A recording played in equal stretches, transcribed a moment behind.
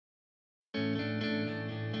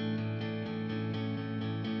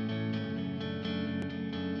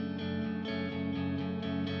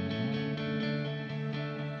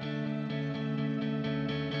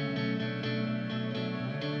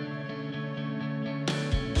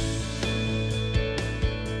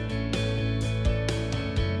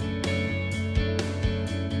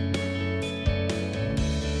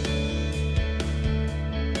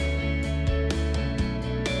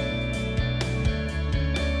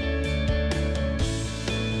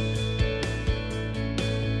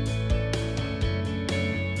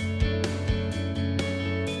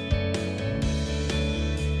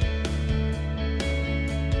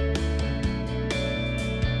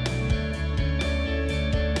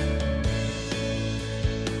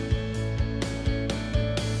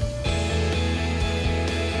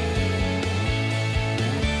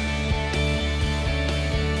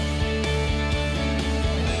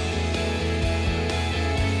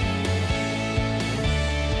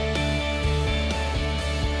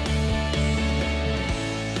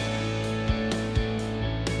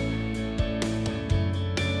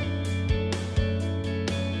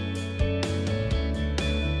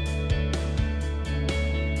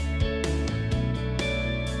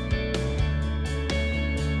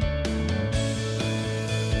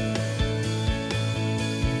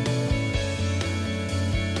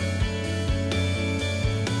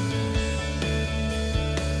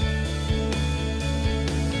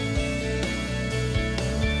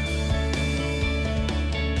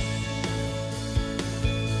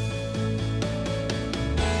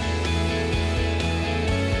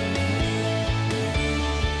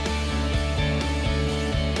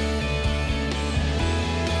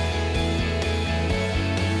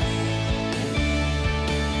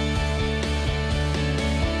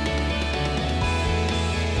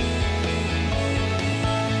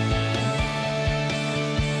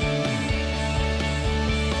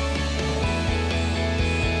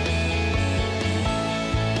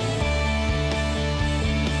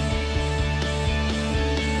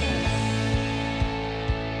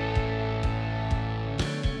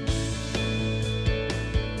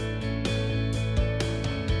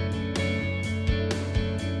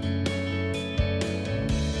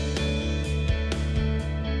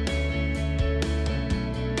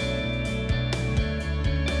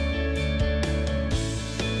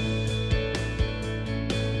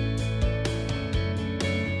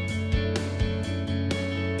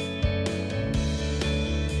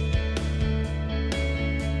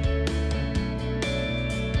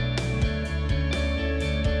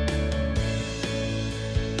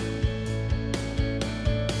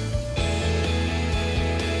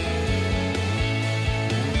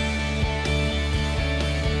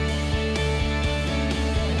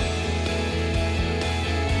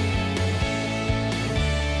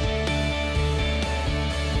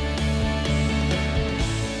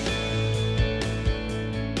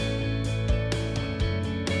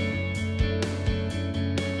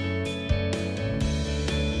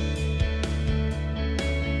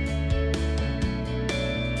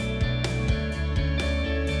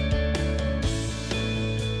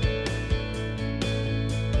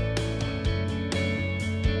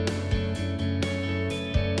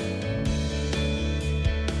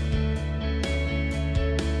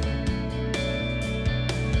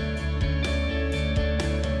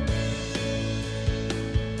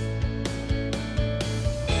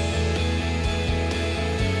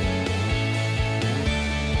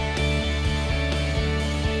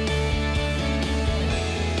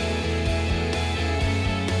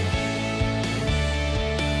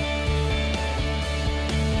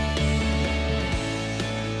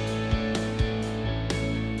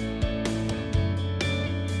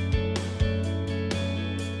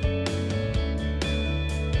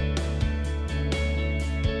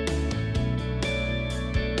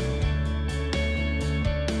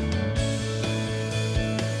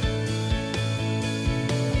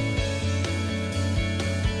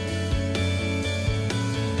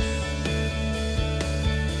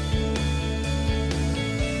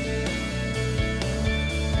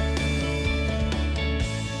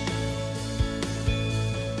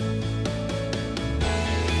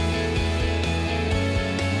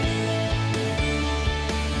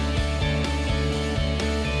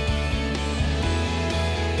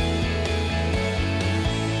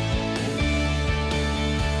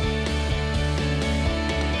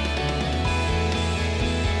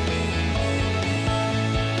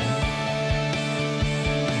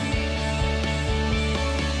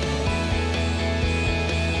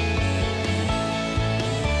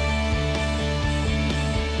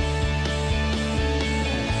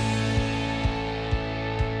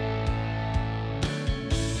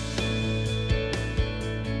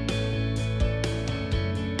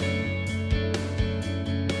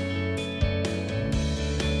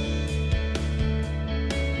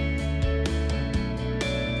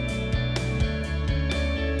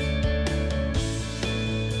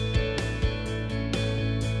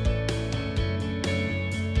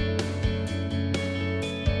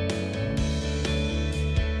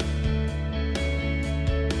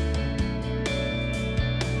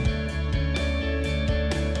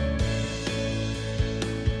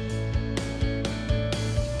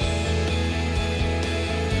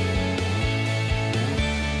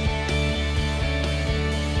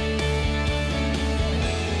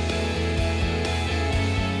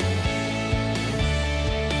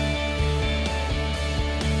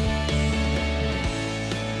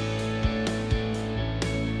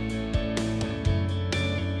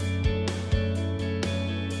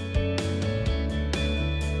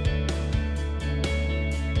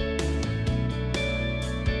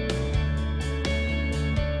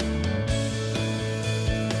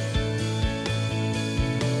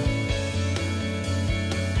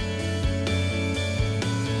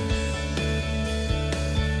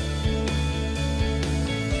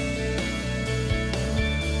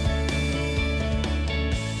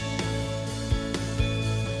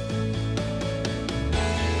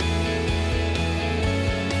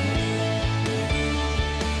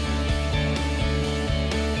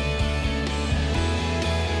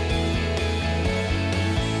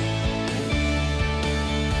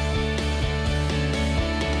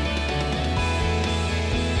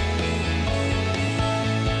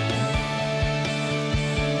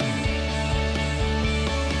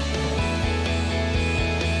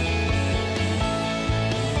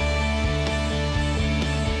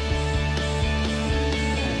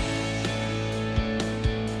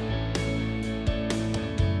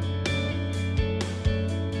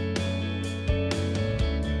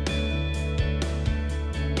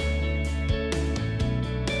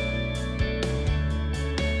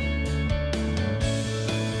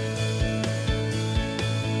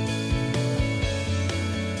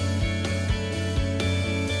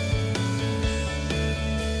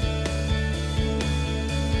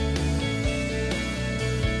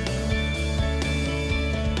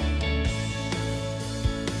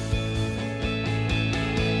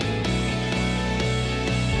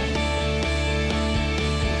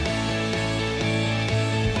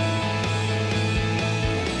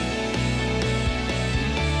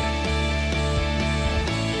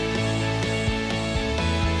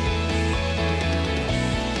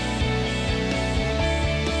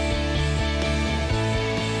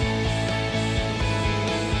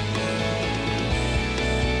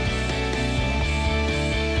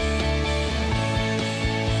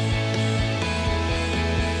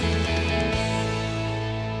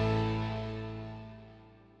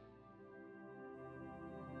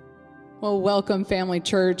Well, welcome, Family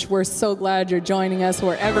Church. We're so glad you're joining us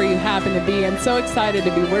wherever you happen to be, and so excited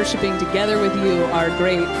to be worshiping together with you, our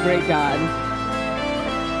great, great God.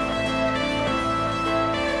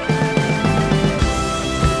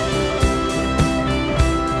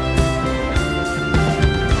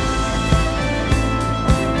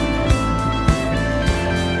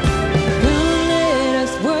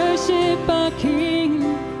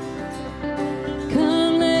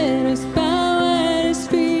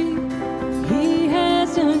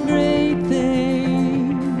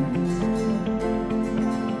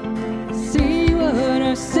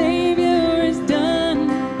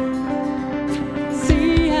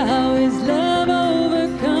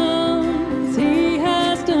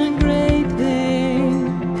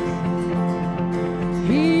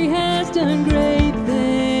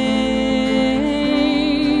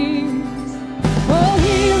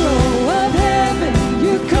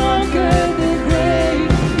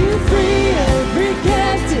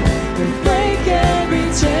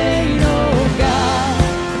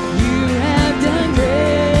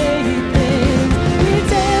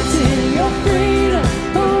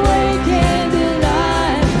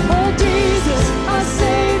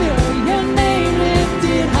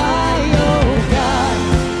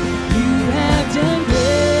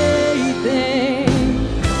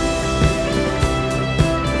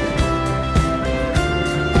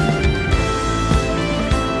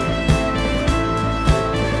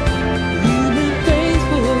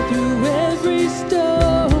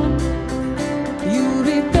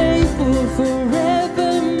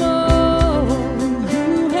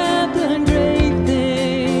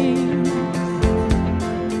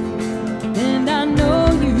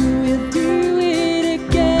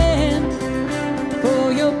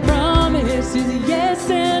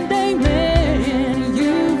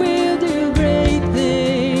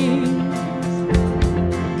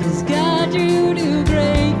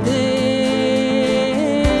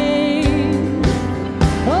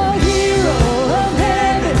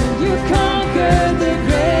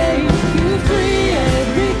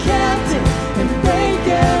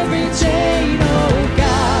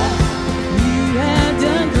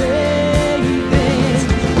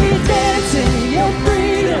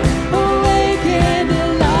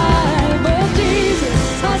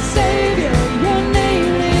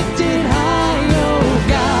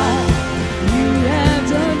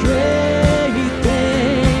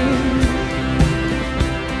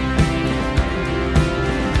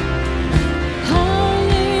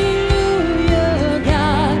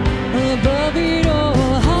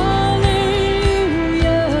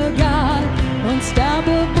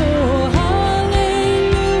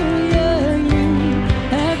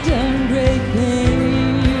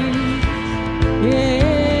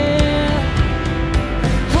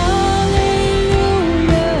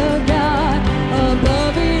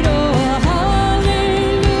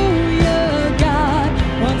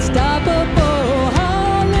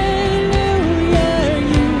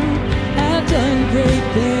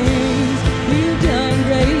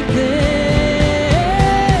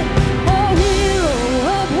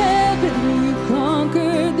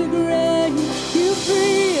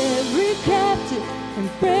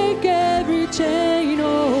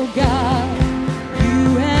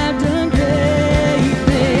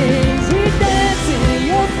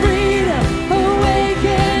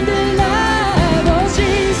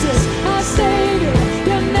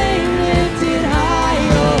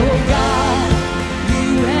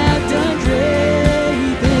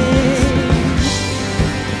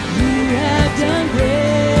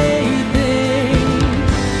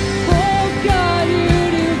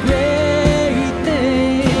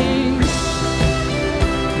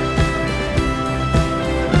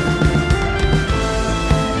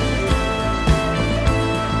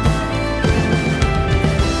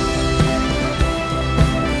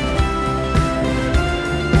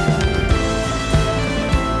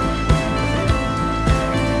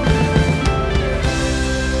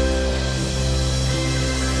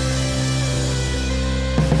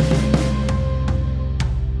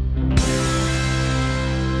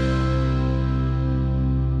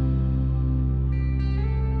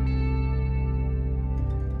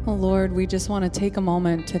 Lord, we just want to take a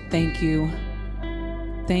moment to thank you.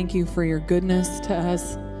 Thank you for your goodness to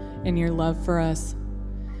us and your love for us.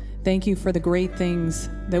 Thank you for the great things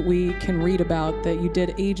that we can read about that you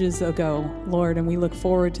did ages ago, Lord, and we look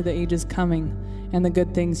forward to the ages coming and the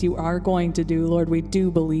good things you are going to do. Lord, we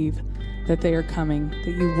do believe that they are coming,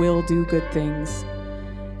 that you will do good things,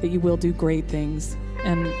 that you will do great things.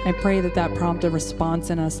 And I pray that that prompt a response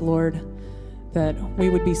in us, Lord, that we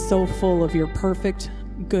would be so full of your perfect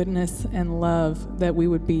goodness and love, that we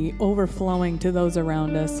would be overflowing to those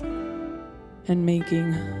around us and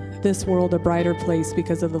making this world a brighter place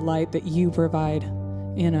because of the light that you provide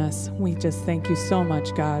in us. We just thank you so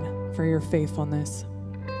much, God, for your faithfulness.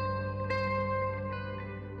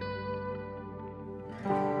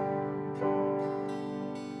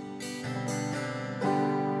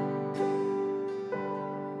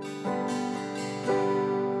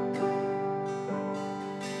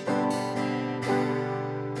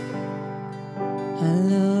 I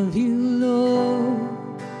love you, Lord.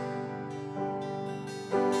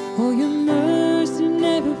 Oh, your mercy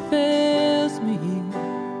never fails me.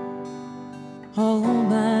 All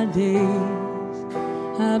my days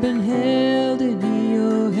I've been held in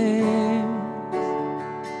your hands.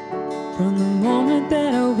 From the moment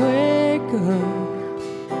that I wake up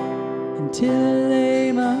until I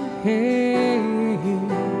lay my head,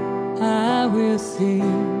 I will sing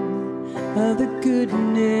of the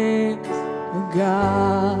goodness of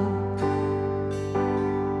God.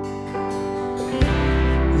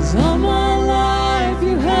 'Cause all my life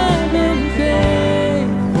you have been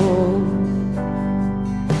faithful.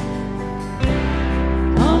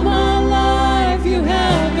 All my life you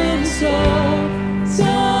have been so,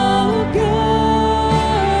 so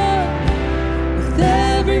good. With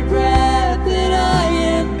every breath that I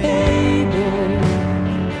am able,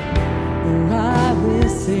 I will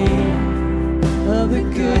sing of the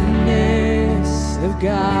goodness of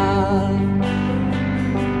God.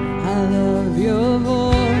 I love your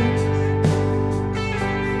voice.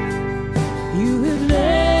 You have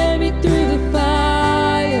led me through the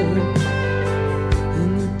fire in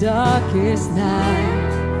the darkest night.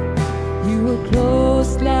 You were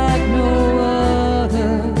close like no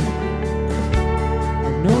other.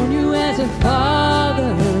 I've known you as a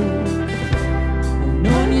father. I've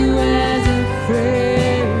known you as a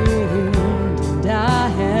friend. And I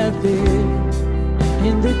have lived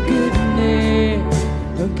in the goodness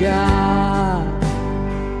of God.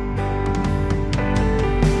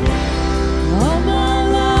 All my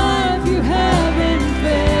life you have been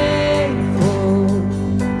faithful.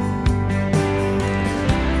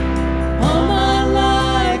 All my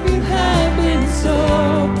life you have been so,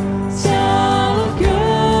 so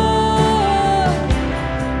good.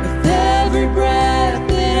 With every breath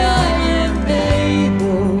that I am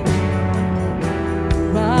able,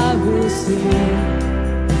 I will sing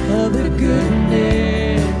of the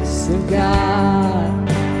goodness of God.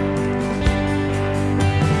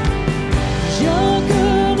 Your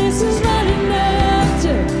goodness is running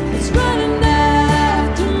after, it's running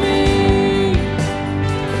after me.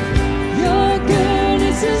 Your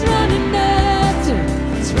goodness is running after,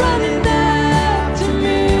 it's running after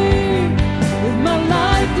me. With my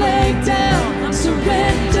life laid down, I'm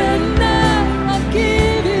surrendered now. I'll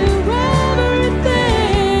give you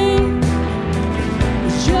everything.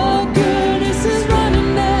 Your goodness is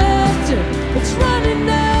running after, it's running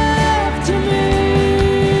after me.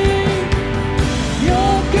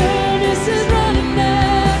 Your goodness is running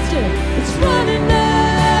after, it's running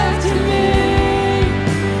after me.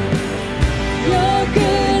 Your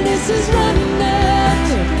goodness is running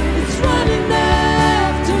after, it's running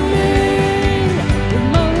after me. With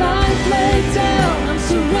my life laid down, I'm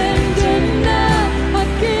surrendered now. I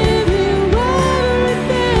give you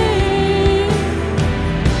everything.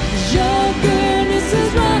 Your goodness is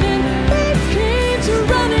running, it keeps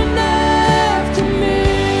running after me.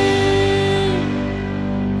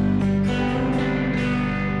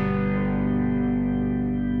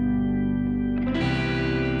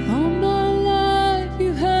 All my life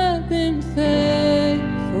you have been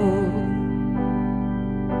faithful.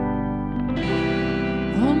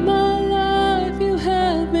 All my life you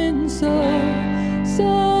have been so,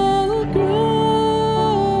 so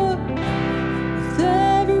good. With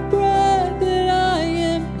every breath that I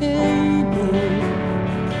am able,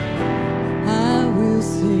 I will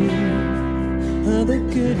sing of the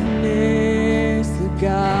goodness of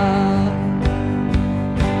God.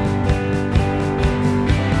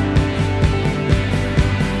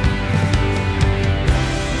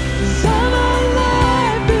 'Cause all my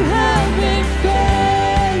life you have been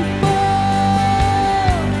faithful.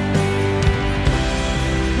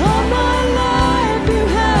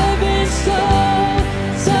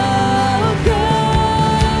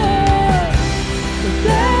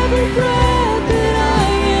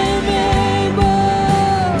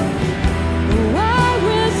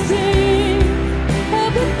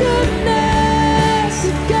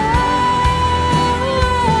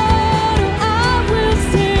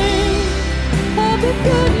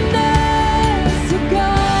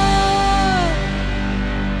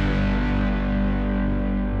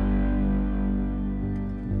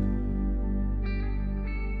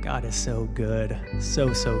 God is so good,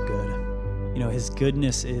 so good. You know, his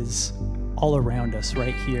goodness is all around us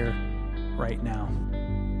right here, right now.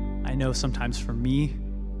 I know sometimes for me,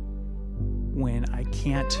 when I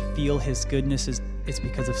can't feel his goodness, it's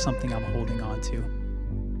because of something I'm holding on to.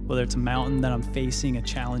 Whether it's a mountain that I'm facing, a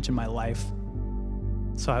challenge in my life.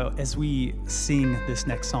 So as we sing this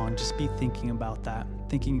next song, just be thinking about that,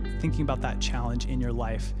 thinking about that challenge in your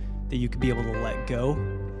life that you could be able to let go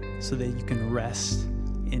so that you can rest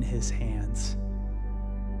in his hands.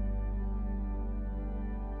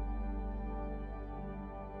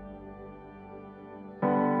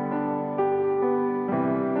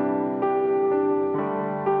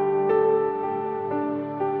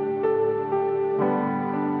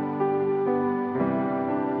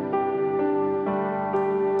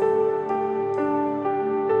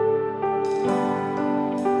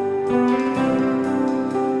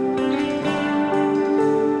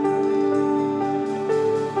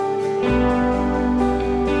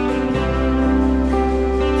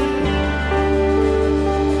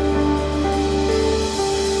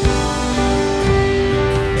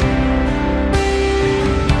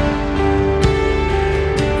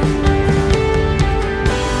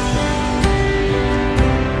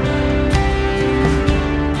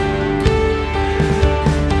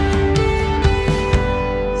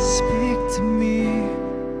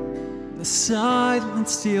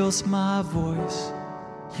 Steals my voice.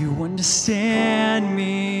 You understand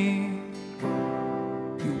me.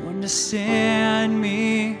 You understand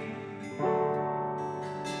me.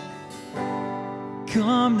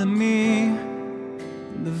 Come to me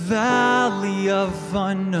in the valley of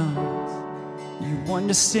unknowns. You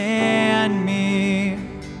understand me.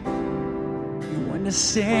 You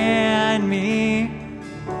understand me.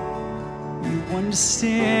 You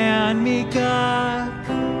understand me, God.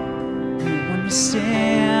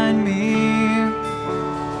 Understand me.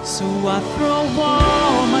 So I throw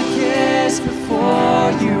all my cares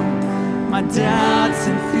before you. My doubts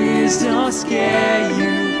and fears don't scare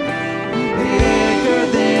you. You're bigger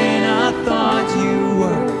than I thought you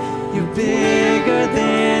were. You're bigger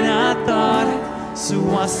than I thought. So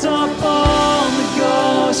I stop all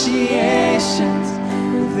negotiations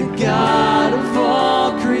with the God of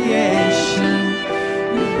all creation.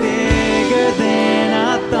 You're bigger than I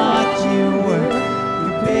thought you were.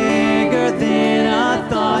 You're bigger than I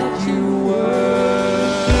thought you were.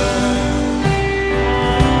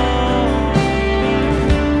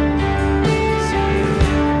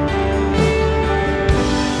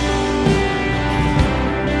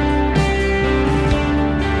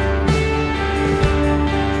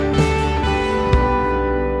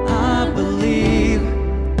 I believe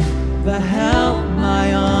that help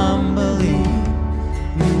my unbelief.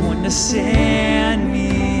 You understand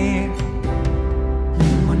me.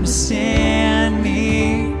 Understand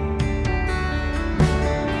me.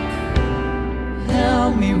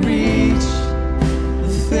 Help me reach the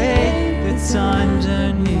faith that's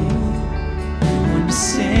underneath. You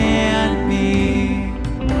understand me.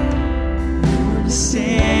 You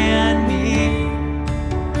understand me.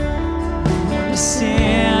 You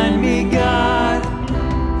understand me, God.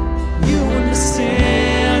 You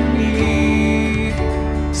understand me.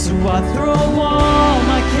 So I throw all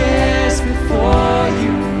my cares before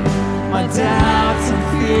you. My doubts and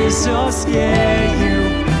fears don't scare you.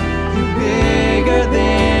 You're bigger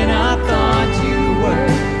than I thought you were.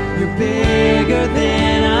 You're bigger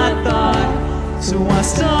than I thought. So I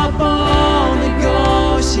stop all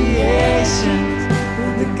negotiations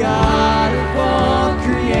with the God of all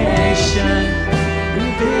creation.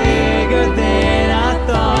 You're bigger than I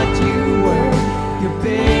thought you were. You're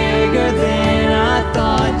bigger than I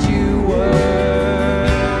thought you were.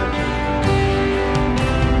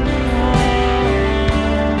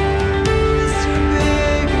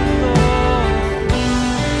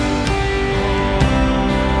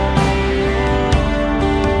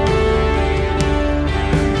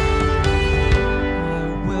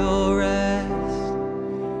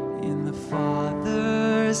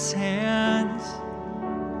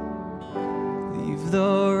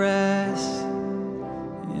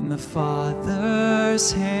 Father's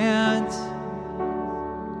hands.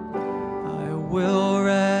 I will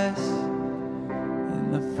rest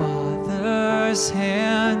in the Father's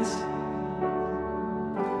hands.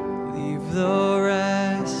 Leave the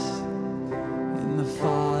rest in the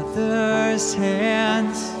Father's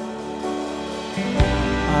hands.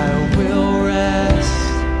 I will rest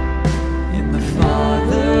in the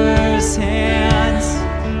Father's hands.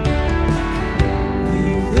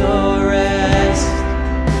 Leave the rest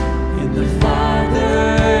in the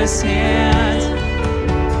Father's hands.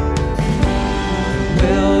 I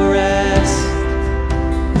will rest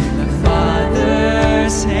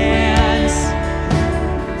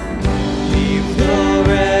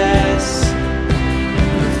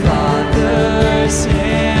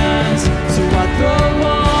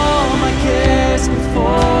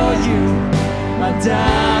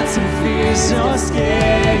doubts and fears don't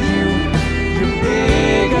scare you. You're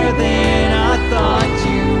bigger than I thought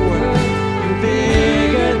you were. You're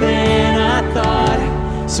bigger than I thought.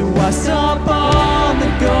 So I stop all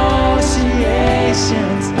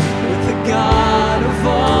negotiations with the God of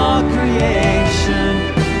all creation.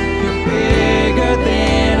 You're bigger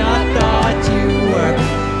than I thought you were.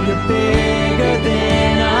 You're bigger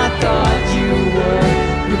than I thought you were.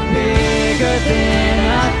 You're bigger than I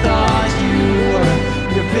thought you were.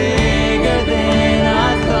 You're bigger than I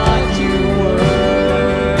thought you were.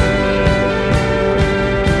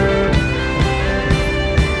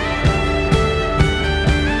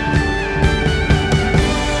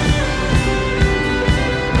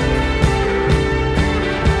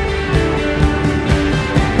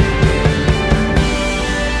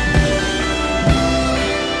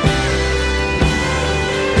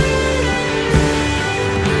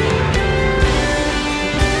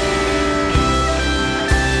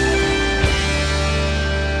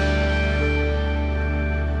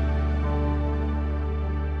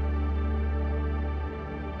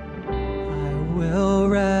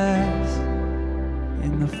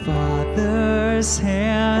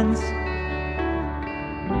 Hands,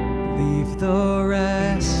 leave the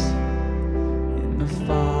rest in the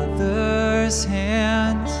Father's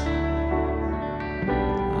hands.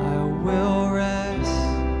 I will rest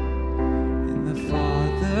in the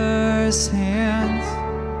Father's hands.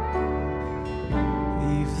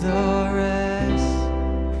 Leave the rest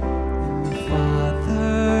in the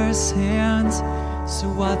Father's hands. So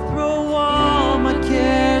I throw all my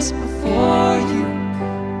cares before you.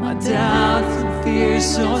 My doubts and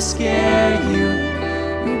fears don't scare you.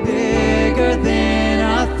 You're bigger than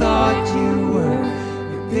I thought you were.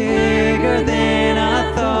 You're bigger than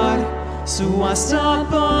I thought. So I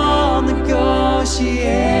stop all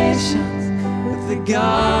negotiations with the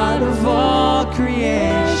God of all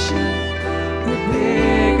creation. You're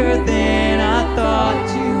bigger than I thought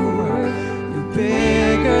you were. You're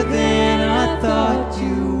bigger than I thought you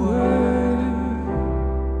were.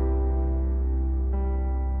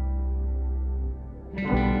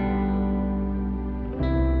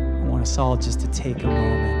 Us all just to take a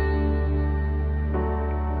moment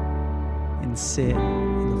and sit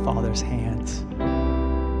in the Father's hands.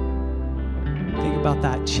 Think about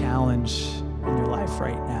that challenge in your life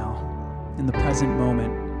right now. In the present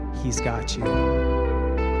moment, He's got you.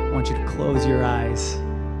 I want you to close your eyes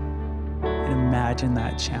and imagine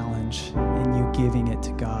that challenge and you giving it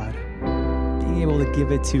to God, being able to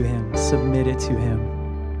give it to Him, submit it to Him,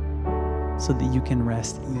 so that you can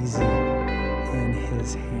rest easy in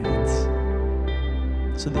His hands,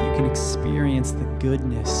 so that you can experience the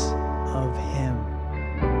goodness of Him.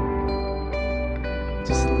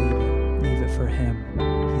 Just leave it for Him.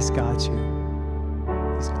 He's got you.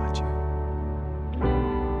 He's got you.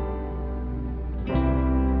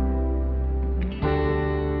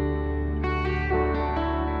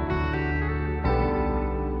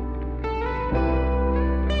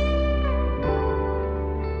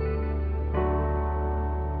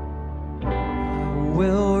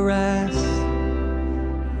 Will rest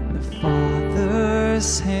in the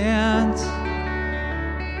Father's hands.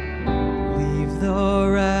 Leave the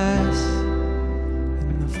rest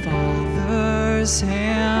in the Father's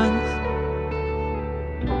hands.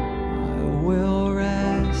 I will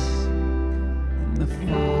rest in the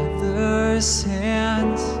Father's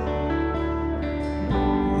hands.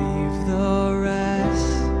 Leave the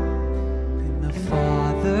rest in the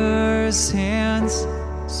Father's hands.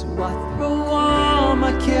 So I throw all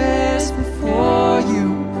my cares before you.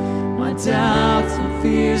 My doubts and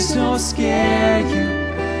fears don't scare you.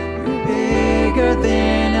 You're bigger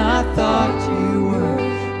than I thought you were.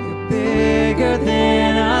 You're bigger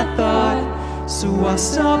than I thought. So I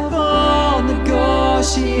stop all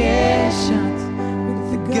negotiations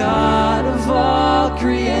with the God of all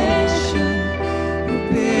creation. You're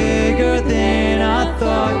bigger than I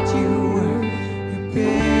thought you were. You're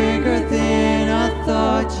bigger than I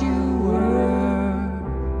thought you were.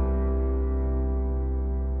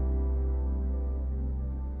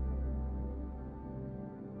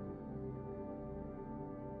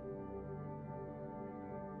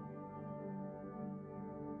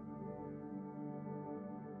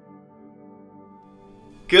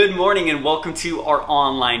 Good morning and welcome to our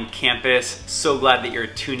online campus. So glad that you're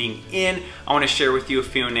tuning in. I want to share with you a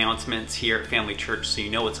few announcements here at Family Church so you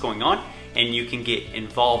know what's going on and you can get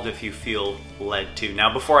involved if you feel led to.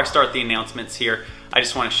 Now, before I start the announcements here, I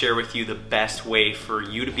just want to share with you the best way for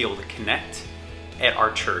you to be able to connect at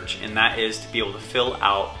our church, and that is to be able to fill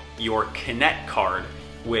out your Connect card,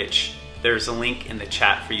 which there's a link in the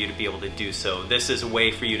chat for you to be able to do so. This is a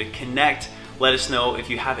way for you to connect let us know if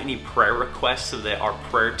you have any prayer requests so that our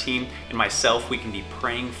prayer team and myself, we can be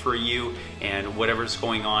praying for you and whatever's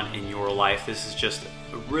going on in your life. This is just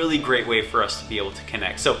a really great way for us to be able to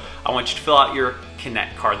connect. So I want you to fill out your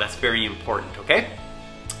Connect card. That's very important, okay?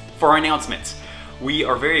 For our announcements, we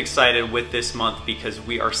are very excited with this month because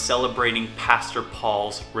we are celebrating Pastor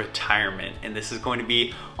Paul's retirement, and this is going to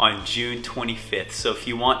be on June 25th. So if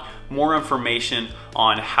you want more information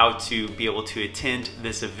on how to be able to attend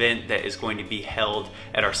this event that is going to be held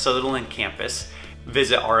at our Sutherland campus,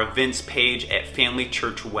 visit our events page at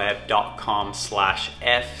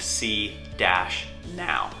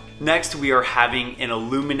familychurchweb.com/fc-now. Next, we are having an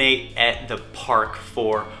Illuminate at the Park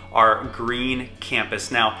for our Green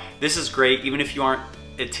campus. Now, this is great. Even if you aren't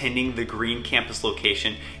attending the Green campus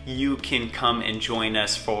location, you can come and join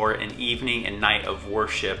us for an evening and night of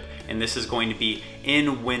worship. And this is going to be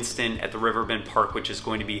in Winston at the Riverbend Park, which is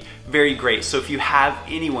going to be very great. So if you have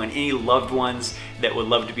anyone, any loved ones that would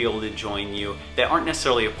love to be able to join you that aren't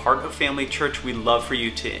necessarily a part of Family Church, we'd love for you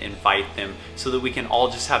to invite them so that we can all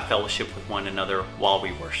just have fellowship with one another while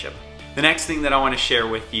we worship. The next thing that I want to share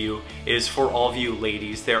with you is for all of you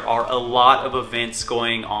ladies, there are a lot of events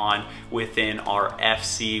going on within our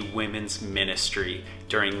FC Women's Ministry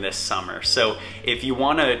during this summer. So if you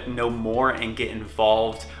want to know more and get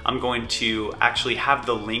involved, I'm going to actually have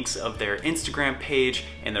the links of their Instagram page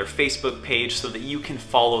and their Facebook page so that you can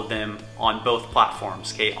follow them on both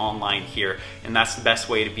platforms, okay, online here. And that's the best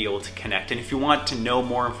way to be able to connect. And if you want to know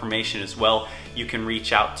more information as well, you can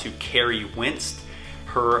reach out to Carrie Winst.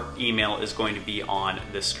 Her email is going to be on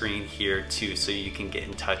the screen here too, so you can get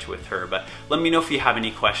in touch with her. But let me know if you have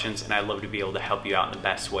any questions, and I'd love to be able to help you out in the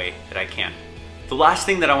best way that I can. The last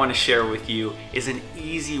thing that I want to share with you is an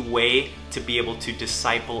easy way to be able to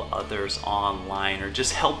disciple others online or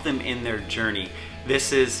just help them in their journey.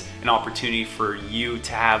 This is an opportunity for you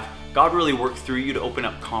to have God really work through you to open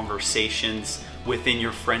up conversations within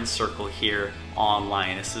your friend circle here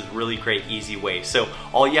online. This is a really great, easy way. So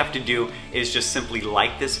all you have to do is just simply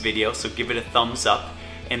like this video, so give it a thumbs up,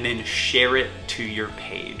 and then share it to your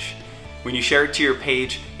page. When you share it to your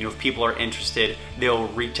page, if people are interested, they'll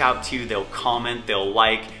reach out to you, they'll comment, they'll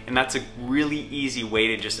like, and that's a really easy way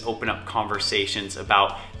to just open up conversations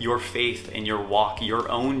about your faith and your walk, your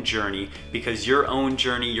own journey, because your own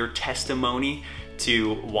journey, your testimony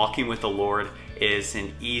to walking with the Lord is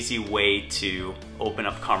an easy way to open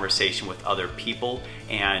up conversation with other people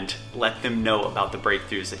and let them know about the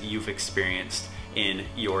breakthroughs that you've experienced in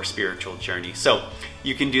your spiritual journey. So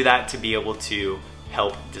you can do that to be able to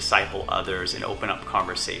help disciple others and open up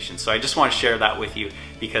conversations. So I just want to share that with you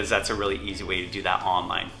because that's a really easy way to do that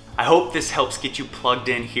online. I hope this helps get you plugged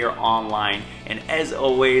in here online, and as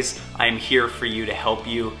always, I'm here for you to help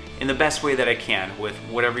you in the best way that I can with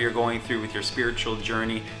whatever you're going through with your spiritual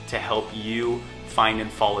journey, to help you find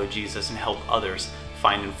and follow Jesus and help others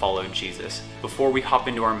find and follow Jesus. Before we hop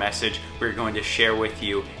into our message, we're going to share with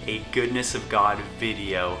you a Goodness of God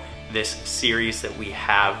video, this series that we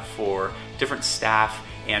have for different staff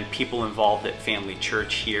and people involved at Family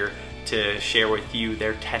Church here to share with you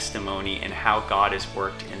their testimony and how God has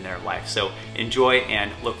worked in their life. So enjoy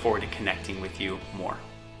and look forward to connecting with you more.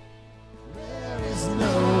 There is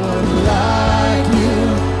no one like you.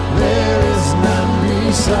 There is none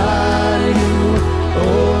beside you.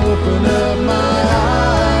 Open up my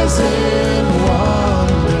eyes in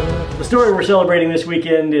wonder. The story we're celebrating this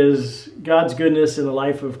weekend is God's goodness in the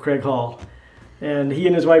life of Craig Hall. And he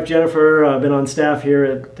and his wife Jennifer have been on staff here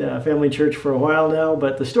at Family Church for a while now,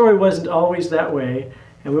 but the story wasn't always that way,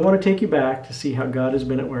 and we want to take you back to see how God has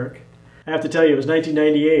been at work. I have to tell you, it was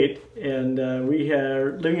 1998, and we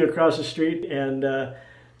are living across the street, and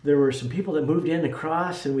there were some people that moved in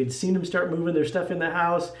across, and we'd seen them start moving their stuff in the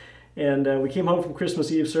house, and we came home from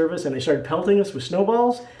Christmas Eve service, and they started pelting us with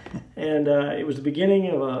snowballs, and it was the beginning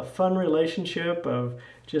of a fun relationship of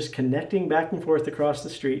just connecting back and forth across the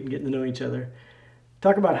street and getting to know each other.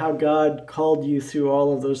 Talk about how God called you through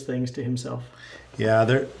all of those things to himself. Yeah,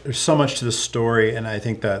 there's so much to the story, and I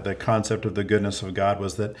think that the concept of the goodness of God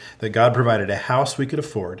was that God provided a house we could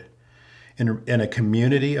afford in a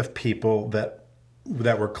community of people that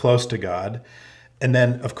were close to God. And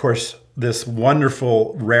then, of course, this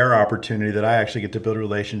wonderful, rare opportunity that I actually get to build a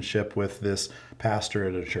relationship with this pastor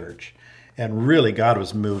at a church. And really, God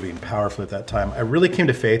was moving powerfully at that time. I really came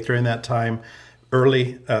to faith during that time.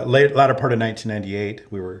 Latter part of 1998,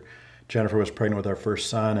 Jennifer was pregnant with our first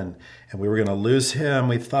son, and we were going to lose him,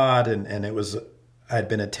 we thought, and I'd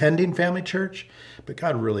been attending Family Church, but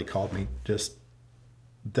God really called me.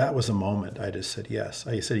 That was a moment. I just said yes.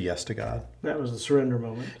 I said yes to God. That was a surrender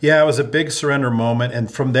moment. Yeah, it was a big surrender moment,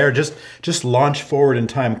 and from there, just launch forward in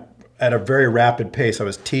time. at a very rapid pace. I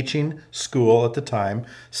was teaching school at the time,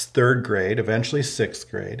 3rd grade, eventually 6th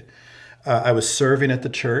grade. I was serving at the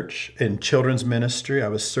church in children's ministry. I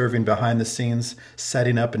was serving behind the scenes,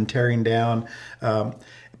 setting up and tearing down.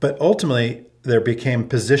 But ultimately, there became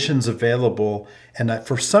positions available, and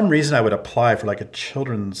for some reason, I would apply for like a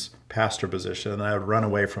children's pastor position, and I would run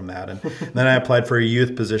away from that. And then I applied for a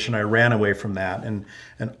youth position. I ran away from that. And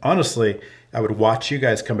honestly, I would watch you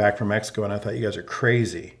guys come back from Mexico, and I thought, you guys are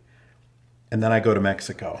crazy. And then I go to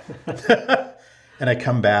Mexico. And I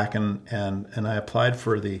come back, and I applied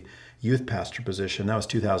for the youth pastor position. That was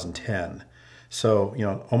 2010.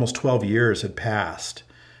 So, almost 12 years had passed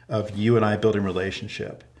of you and I building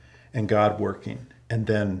relationship and God working. And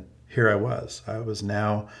then here I was. I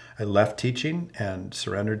left teaching and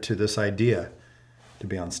surrendered to this idea to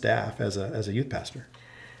be on staff as a youth pastor.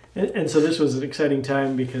 And so this was an exciting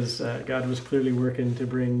time because God was clearly working to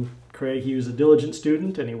bring Craig. He was a diligent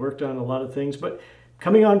student and he worked on a lot of things. But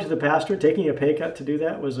coming on to the pastor, taking a pay cut to do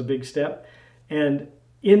that was a big step. And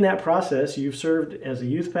in that process, you've served as a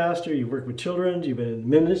youth pastor, you've worked with children, you've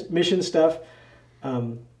been in mission stuff.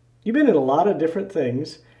 You've been in a lot of different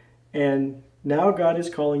things. And now God is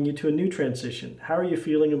calling you to a new transition. How are you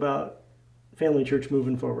feeling about Family Church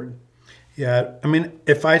moving forward? Yeah, I mean,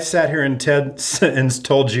 if I sat here and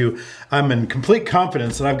told you I'm in complete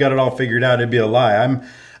confidence that I've got it all figured out, it'd be a lie.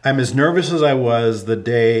 I'm as nervous as I was the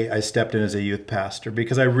day I stepped in as a youth pastor,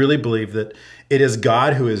 because I really believe that it is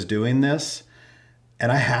God who is doing this,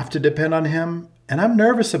 and I have to depend on him. And I'm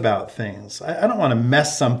nervous about things. I don't want to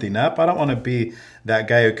mess something up. I don't want to be that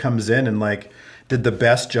guy who comes in and did the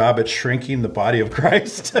best job at shrinking the body of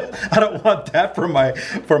Christ. I don't want that for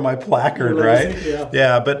my placard, right?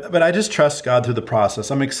 Yeah, but I just trust God through the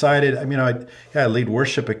process. I'm excited. I mean, I lead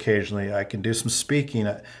worship occasionally. I can do some speaking.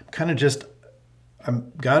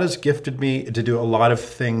 God has gifted me to do a lot of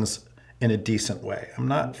things in a decent way. I'm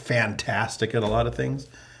not fantastic at a lot of things,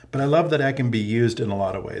 but I love that I can be used in a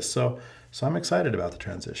lot of ways. So I'm excited about the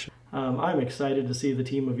transition. I'm excited to see the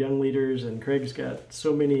team of young leaders, and Craig's got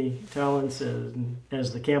so many talents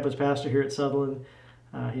as the campus pastor here at Sutherland.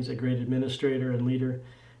 He's a great administrator and leader.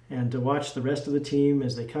 And to watch the rest of the team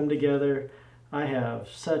as they come together, I have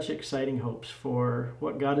such exciting hopes for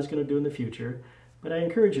what God is going to do in the future. But I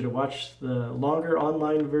encourage you to watch the longer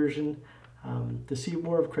online version to see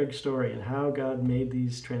more of Craig's story and how God made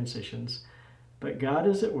these transitions. But God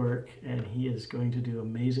is at work, and he is going to do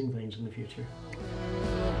amazing things in the future.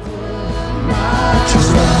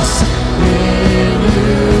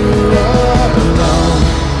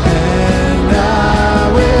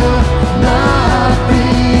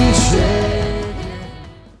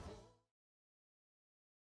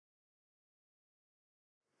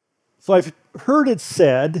 So I've heard it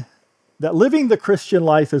said that living the Christian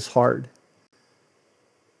life is hard.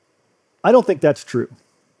 I don't think that's true.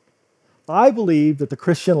 I believe that the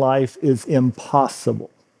Christian life is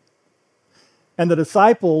impossible. And the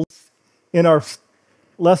disciples in our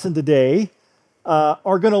lesson today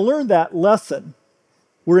are going to learn that lesson.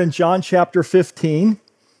 We're in John chapter 15,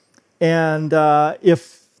 and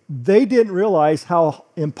if they didn't realize how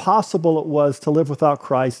impossible it was to live without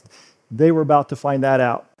Christ, they were about to find that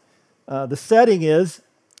out. The setting is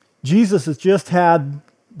Jesus has just had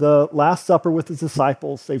the Last Supper with his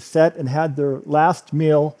disciples. They've sat and had their last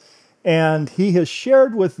meal, and he has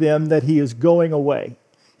shared with them that he is going away.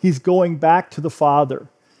 He's going back to the Father.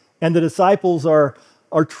 And the disciples are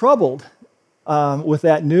troubled with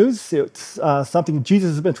that news. It's something Jesus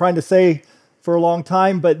has been trying to say for a long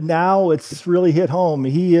time, but now it's really hit home.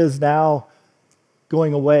 He is now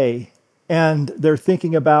going away. And they're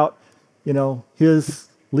thinking about, his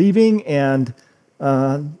leaving, and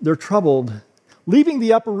they're troubled. Leaving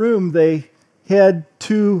the upper room, they head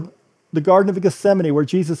to the Garden of Gethsemane, where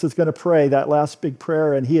Jesus is going to pray that last big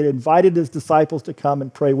prayer, and he had invited his disciples to come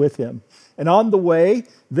and pray with him. And on the way,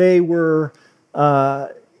 they were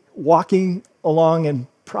walking along, and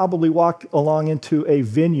probably walked along into a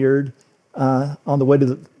vineyard on the way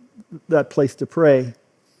to that place to pray.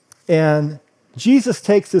 And Jesus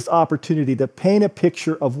takes this opportunity to paint a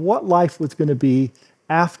picture of what life was going to be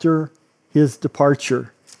after his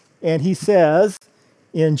departure. And he says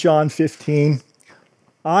in John 15,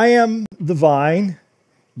 I am the vine,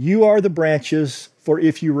 you are the branches, for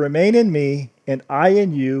if you remain in me and I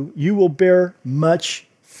in you, you will bear much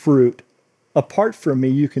fruit. Apart from me,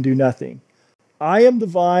 you can do nothing. I am the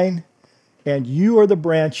vine and you are the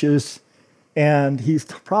branches. And he's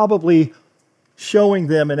probably showing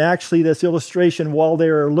them, and actually this illustration while they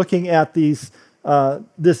are looking at these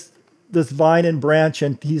this vine and branch,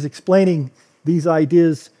 and he's explaining these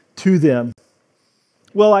ideas to them.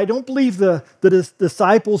 Well, I don't believe the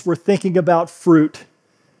disciples were thinking about fruit.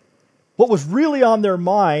 What was really on their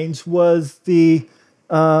minds was the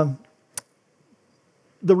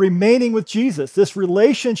remaining with Jesus. This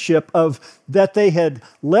relationship of that they had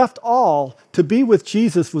left all to be with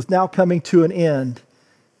Jesus was now coming to an end.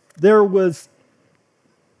 There was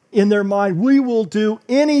in their mind, we will do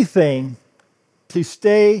anything to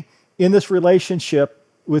stay in this relationship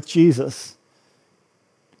with Jesus,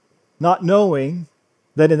 not knowing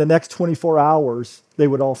that in the next 24 hours they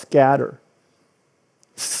would all scatter.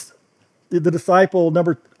 The disciple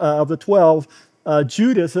number of the 12,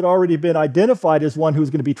 Judas, had already been identified as one who was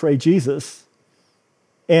going to betray Jesus.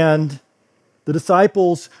 And the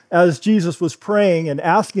disciples, as Jesus was praying and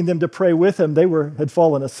asking them to pray with him, had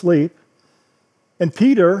fallen asleep. And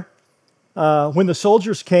Peter, when the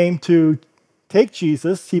soldiers came to take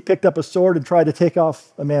Jesus, he picked up a sword and tried to take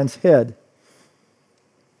off a man's head.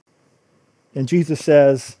 And Jesus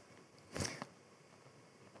says,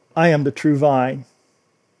 I am the true vine.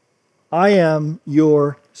 I am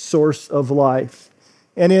your source of life.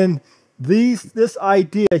 And in this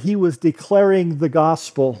idea, he was declaring the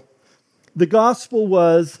gospel. The gospel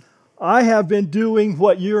was, I have been doing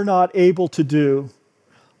what you're not able to do.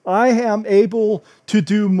 I am able to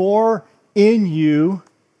do more in you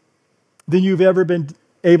than you've ever been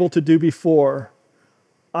able to do before.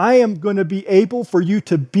 I am going to be able for you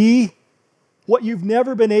to be what you've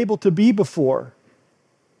never been able to be before.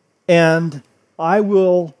 And I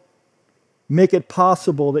will make it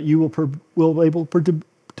possible that you will be able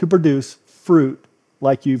to produce fruit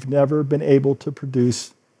like you've never been able to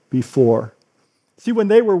produce before. See, when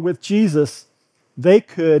they were with Jesus, they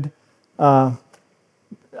could do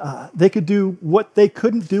what they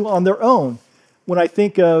couldn't do on their own. When I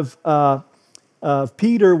think of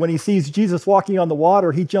Peter, when he sees Jesus walking on the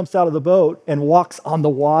water, he jumps out of the boat and walks on the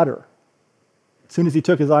water. As soon as he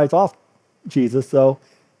took his eyes off Jesus, though,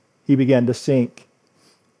 he began to sink.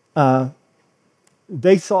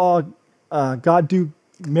 They saw God do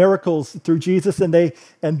miracles through Jesus, and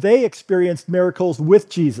they experienced miracles with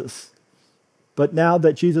Jesus. But now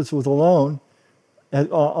that Jesus was alone,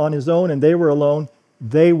 on his own, and they were alone,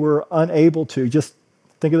 they were unable to. Just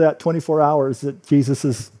think of that 24 hours that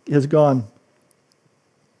Jesus has gone.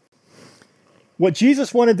 What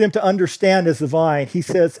Jesus wanted them to understand as the vine, he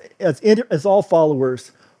says, as all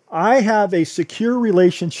followers, I have a secure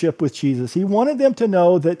relationship with Jesus. He wanted them to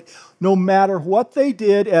know that no matter what they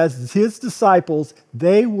did as his disciples,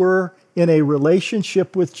 they were in a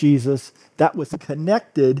relationship with Jesus that was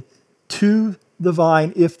connected to the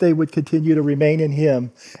vine if they would continue to remain in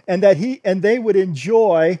him, and they would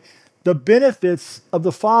enjoy the benefits of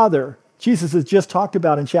the Father. Jesus has just talked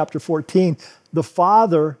about in chapter 14, the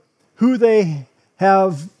Father who they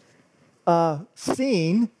have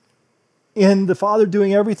seen in the Father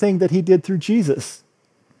doing everything that he did through Jesus.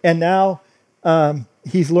 And now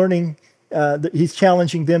he's learning, he's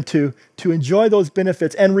challenging them to enjoy those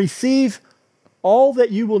benefits and receive all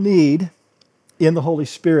that you will need in the Holy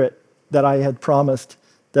Spirit that I had promised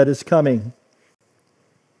that is coming.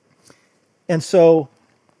 And so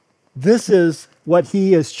this is what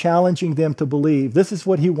he is challenging them to believe. This is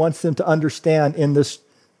what he wants them to understand in this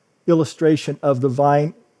illustration of the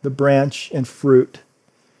vine, the branch, and fruit.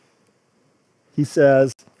 He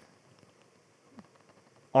says,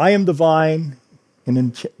 I am the vine, and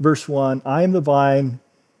in verse 1, I am the vine,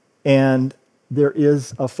 and there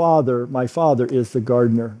is a father. My father is the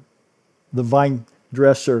gardener, the vine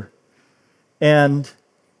dresser. And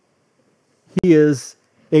he is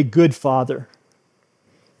a good father.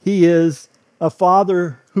 He is a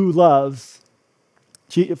father who loves.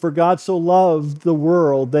 For God so loved the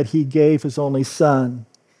world that he gave his only son.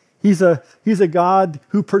 He's a God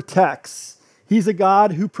who protects. He's a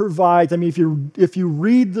God who provides. I mean, if you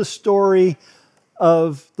read the story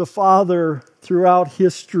of the Father throughout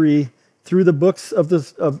history, through the books of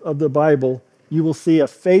the Bible, you will see a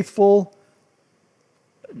faithful,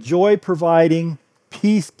 joy-providing,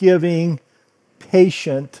 peace-giving,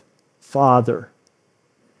 patient Father.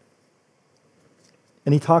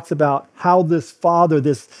 And he talks about how this Father,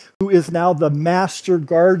 who is now the master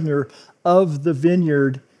gardener of the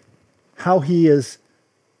vineyard, how he is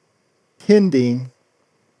tending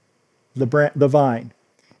the vine.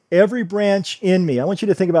 Every branch in me, I want you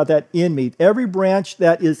to think about that, in me. Every branch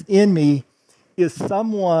that is in me is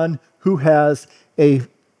someone who has a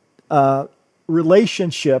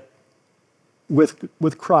relationship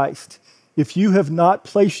with Christ. If you have not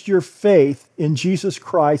placed your faith in Jesus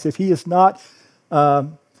Christ, if he is not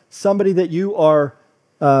somebody that you are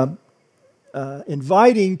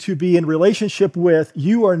inviting to be in relationship with,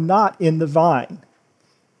 you are not in the vine.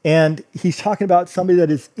 And he's talking about somebody that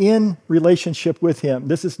is in relationship with him.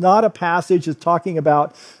 This is not a passage that's talking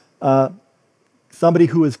about somebody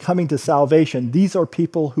who is coming to salvation. These are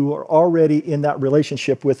people who are already in that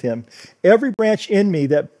relationship with him. Every branch in me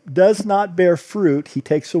that does not bear fruit, he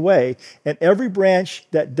takes away. And every branch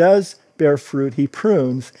that does bear fruit, he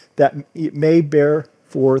prunes, that it may bear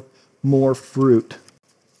forth more fruit.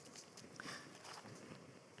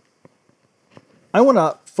 I want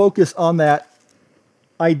to focus on that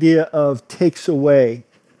idea of takes away.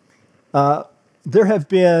 There have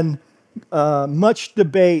been much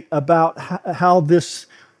debate about how this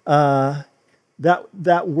that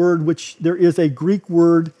word, which there is a Greek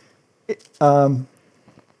word,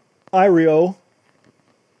 airo,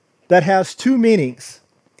 that has two meanings.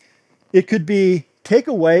 It could be take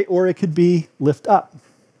away or it could be lift up.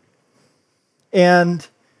 And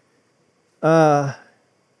as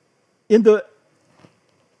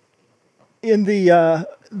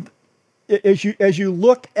you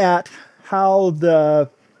look at how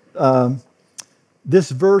this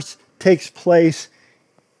verse takes place,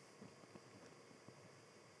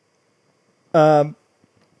 every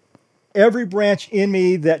branch in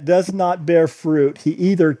me that does not bear fruit, he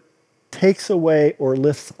either takes away or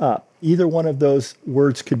lifts up. Either one of those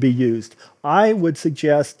words could be used. I would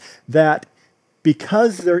suggest that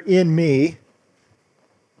because they're in me,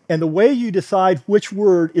 and the way you decide which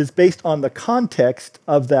word is based on the context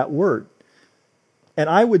of that word. And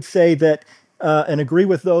I would say that, and agree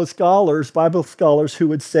with those scholars, Bible scholars, who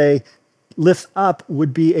would say lifts up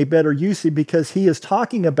would be a better usage because he is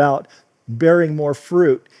talking about bearing more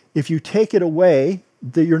fruit. If you take it away,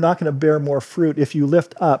 you're not going to bear more fruit. If you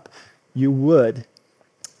lift up, you would.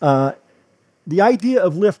 The idea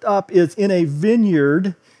of lift up is in a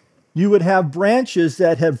vineyard, you would have branches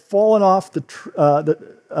that have fallen off the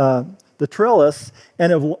trellis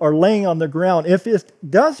and are laying on the ground. If it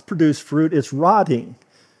does produce fruit, it's rotting.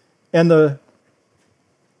 And the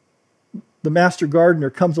master gardener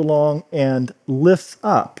comes along and lifts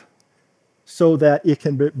up so that it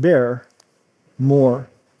can bear more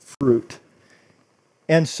fruit.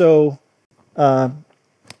 And so I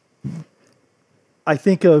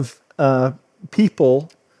think of people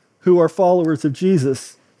who are followers of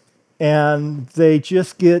Jesus and they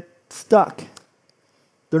just get stuck.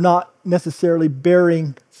 They're not necessarily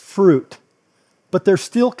bearing fruit, but they're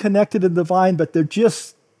still connected to the vine, but they're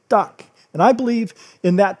just stuck. And I believe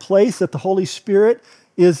in that place that the Holy Spirit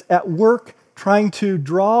is at work trying to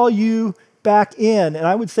draw you back in. And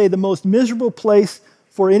I would say the most miserable place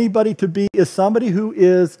for anybody to be is somebody who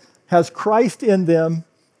has Christ in them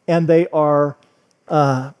and they are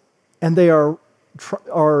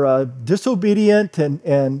disobedient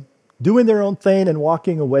and doing their own thing and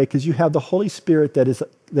walking away, because you have the Holy Spirit that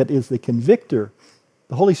is the convictor.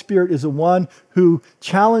 The Holy Spirit is the one who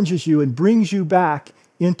challenges you and brings you back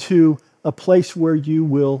into a place where you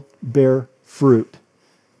will bear fruit.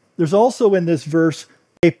 There's also in this verse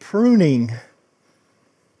a pruning.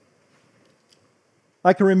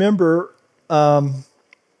 I can remember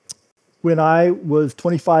when I was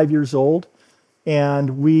 25 years old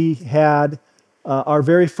and we had our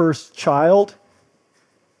very first child.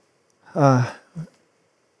 The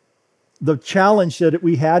challenge that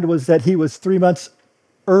we had was that he was 3 months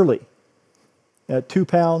early, at 2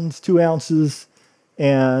 pounds, 2 ounces,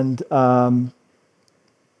 and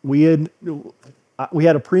we had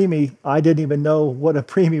a preemie. I didn't even know what a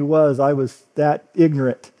preemie was. I was that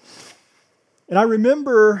ignorant. And I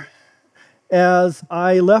remember as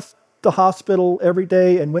I left the hospital every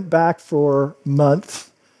day and went back for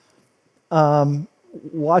months,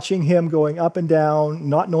 watching him going up and down,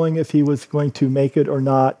 not knowing if he was going to make it or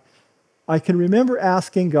not, I can remember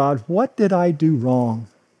asking God, what did I do wrong?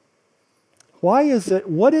 Why is it,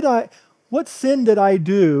 what sin did I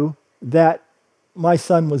do that my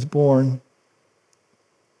son was born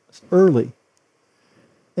early?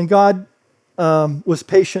 And God was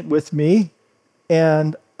patient with me,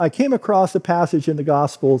 and I came across a passage in the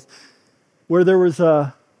Gospels where there was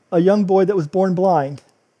a young boy that was born blind.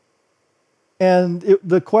 And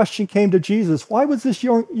the question came to Jesus, why was this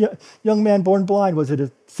young man born blind? Was it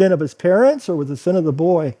a sin of his parents or was it a sin of the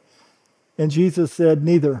boy? And Jesus said,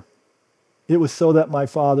 neither. It was so that my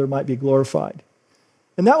Father might be glorified.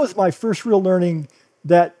 And that was my first real learning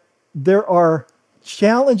that there are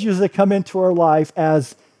challenges that come into our life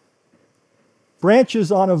as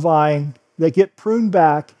branches on a vine that get pruned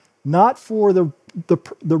back, not for the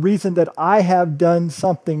reason that I have done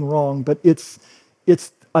something wrong, but it's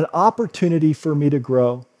an opportunity for me to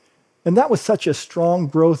grow. And that was such a strong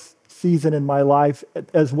growth season in my life,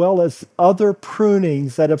 as well as other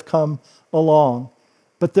prunings that have come along.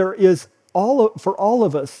 But there is for all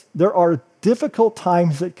of us, there are difficult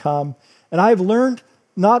times that come, and I've learned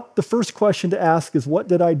not the first question to ask is, what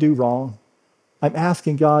did I do wrong? I'm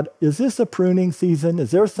asking God, is this a pruning season?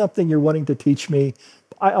 Is there something you're wanting to teach me?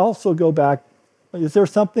 I also go back, is there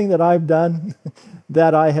something that I've done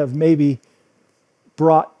that I have maybe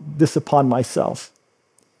brought this upon myself?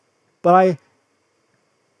 But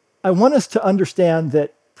I want us to understand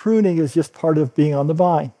that pruning is just part of being on the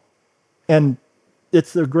vine. And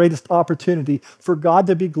it's the greatest opportunity for God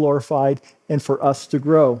to be glorified and for us to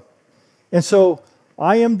grow. And so,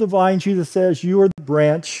 I am the vine, Jesus says, you are the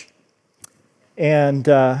branch. And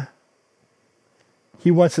he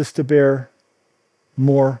wants us to bear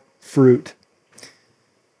more fruit.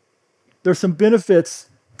 There's some benefits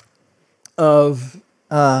of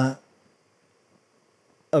that.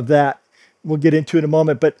 We'll get into in a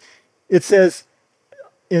moment. But it says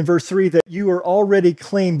in verse 3 that you are already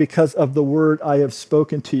clean because of the word I have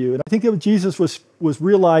spoken to you. And I think that Jesus was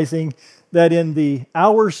realizing that in the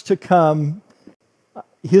hours to come,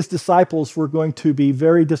 his disciples were going to be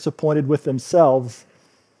very disappointed with themselves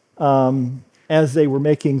as they were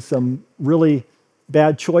making some really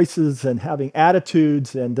bad choices and having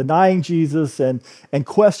attitudes and denying Jesus and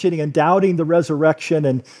questioning and doubting the resurrection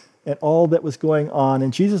and all that was going on.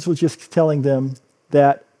 And Jesus was just telling them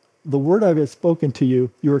that the word I have spoken to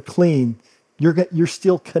you, you're clean. You're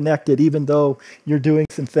still connected, even though you're doing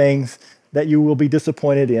some things that you will be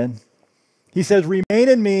disappointed in. He says, remain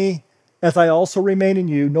in me as I also remain in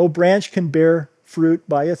you. No branch can bear fruit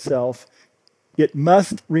by itself. It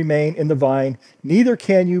must remain in the vine. Neither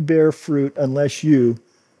can you bear fruit unless you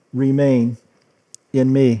remain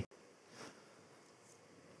in me.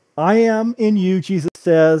 I am in you, Jesus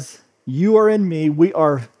says. You are in me. We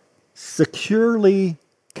are securely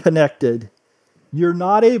connected. You're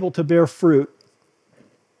not able to bear fruit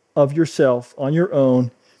of yourself on your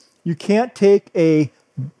own. You can't take a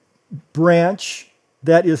branch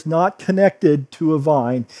that is not connected to a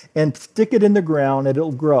vine and stick it in the ground and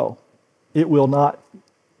it'll grow. It will not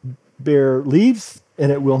bear leaves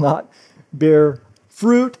and it will not bear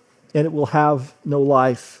fruit and it will have no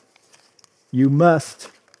life. You must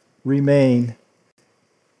remain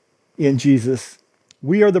in Jesus.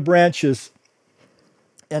 We are the branches,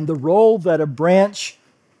 and the role that a branch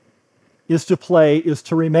is to play is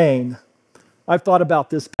to remain. I've thought about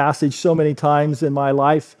this passage so many times in my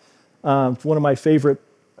life. It's one of my favorite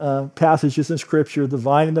passages in Scripture, the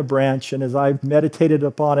vine and the branch. And as I've meditated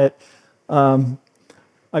upon it,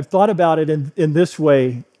 I've thought about it in this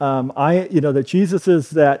way. That Jesus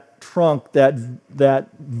is that trunk, that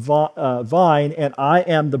vine, and I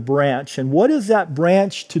am the branch. And what is that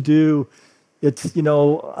branch to do? It's,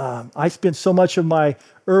 I spent so much of my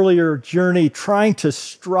earlier journey trying to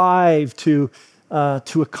strive to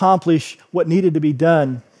accomplish what needed to be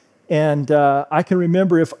done. And I can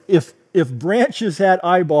remember if branches had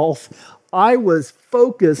eyeballs, I was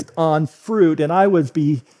focused on fruit, and I would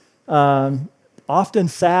be often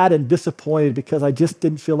sad and disappointed because I just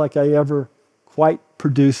didn't feel like I ever quite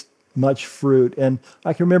produced much fruit. And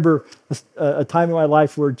I can remember a time in my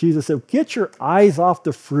life where Jesus said, get your eyes off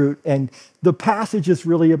the fruit. And the passage is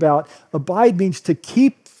really about abide means to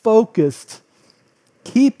keep focused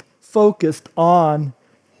on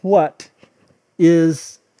what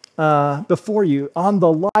is before you, on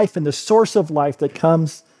the life and the source of life that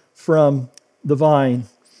comes from the vine.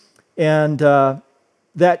 And that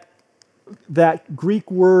Greek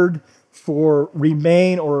word for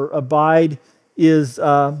remain or abide is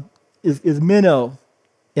meno,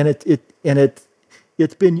 and it's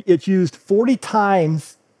used 40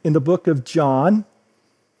 times in the book of John,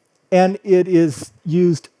 and it is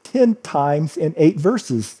used 10 times in 8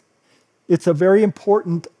 verses. It's a very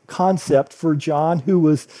important concept for John, who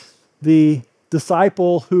was the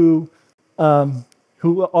disciple who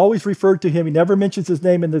always referred to him. He never mentions his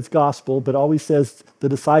name in this gospel, but always says the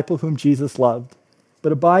disciple whom Jesus loved.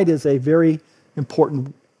 But abide is a very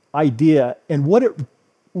important idea, and what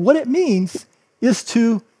it means is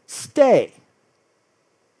to stay.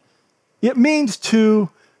 It means to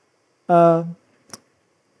hang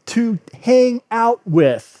out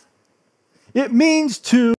with. It means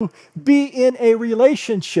to be in a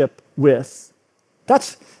relationship with.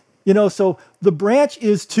 That's, so the branch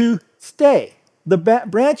is to stay. The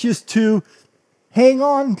branch is to hang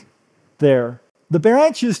on there. The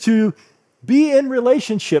branch is to be in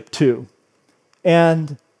relationship to.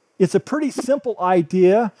 And it's a pretty simple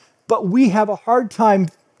idea, but we have a hard time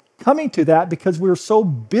coming to that because we're so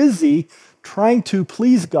busy trying to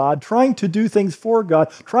please God, trying to do things for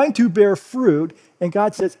God, trying to bear fruit. And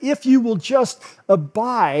God says, if you will just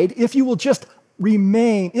abide, if you will just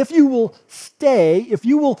remain, if you will stay, if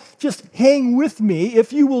you will just hang with me,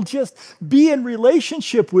 if you will just be in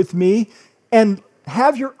relationship with me and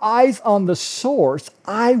have your eyes on the source,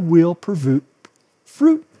 I will produce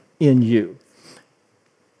fruit in you.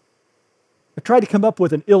 I tried to come up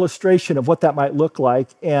with an illustration of what that might look like,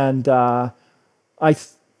 and I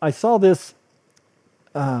saw this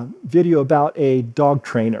video about a dog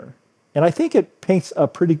trainer, and I think it paints a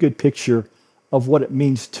pretty good picture of what it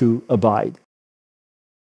means to abide.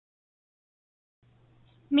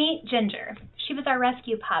 Meet Ginger. She was our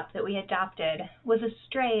rescue pup that we adopted, was a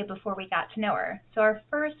stray before we got to know her. So our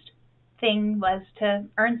first thing was to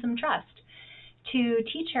earn some trust, to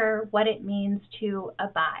teach her what it means to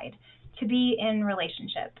abide, to be in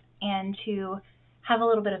relationship, and to have a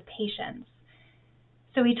little bit of patience.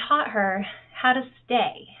 So we taught her how to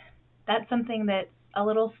stay. That's something that's a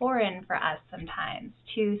little foreign for us sometimes,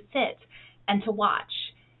 to sit and to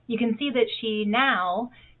watch. You can see that she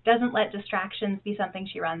now doesn't let distractions be something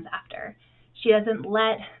she runs after. She doesn't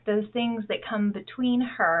let those things that come between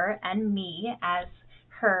her and me as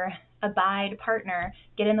her abide partner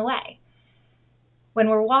get in the way. When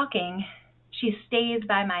we're walking, she stays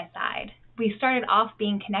by my side. We started off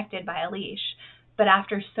being connected by a leash, but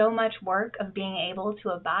after so much work of being able to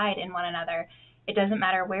abide in one another, it doesn't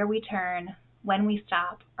matter where we turn, when we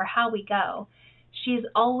stop, or how we go. She's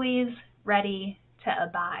always ready to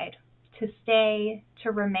abide, to stay,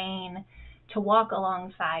 to remain, to walk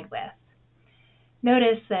alongside with.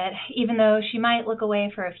 Notice that even though she might look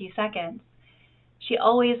away for a few seconds, she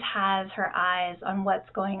always has her eyes on what's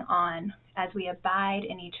going on as we abide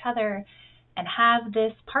in each other and have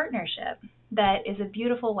this partnership that is a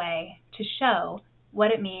beautiful way to show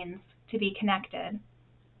what it means to be connected,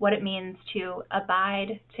 what it means to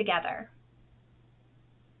abide together.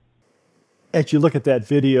 As you look at that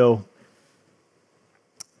video,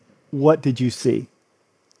 what did you see?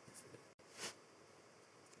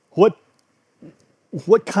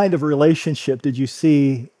 What kind of relationship did you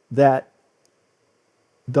see that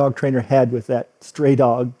dog trainer had with that stray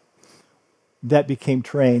dog that became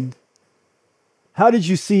trained? How did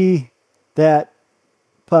you see that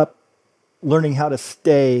pup learning how to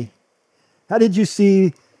stay? How did you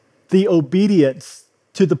see the obedience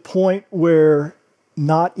to the point where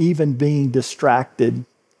not even being distracted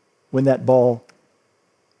when that ball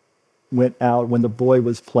went out, when the boy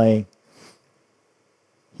was playing?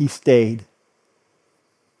 He stayed.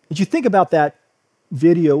 As you think about that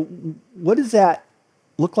video, what does that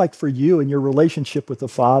look like for you in your relationship with the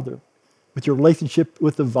Father, with your relationship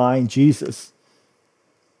with the vine, Jesus?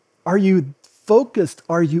 Are you focused?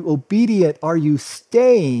 Are you obedient? Are you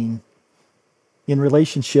staying in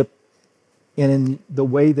relationship and in the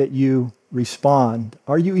way that you respond?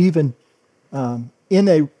 Are you even are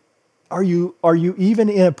you even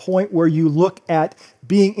in a point where you look at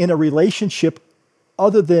being in a relationship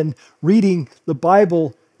other than reading the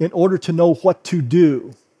Bible in order to know what to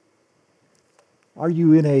do? Are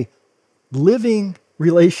you in a living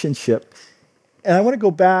relationship? And I want to go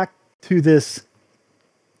back to this.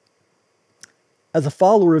 As a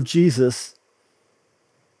follower of Jesus,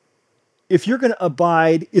 if you're going to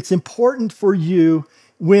abide, it's important for you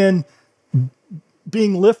when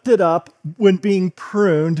being lifted up, when being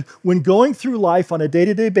pruned, when going through life on a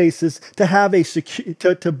day-to-day basis, to have a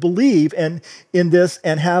to believe in this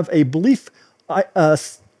and have a belief, a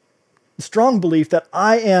strong belief that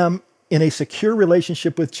I am in a secure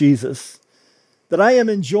relationship with Jesus, that I am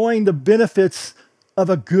enjoying the benefits of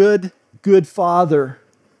a good Father,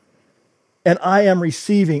 and I am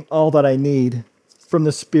receiving all that I need from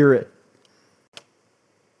the Spirit.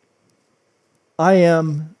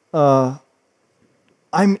 I'm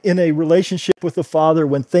in a relationship with the Father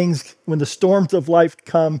when the storms of life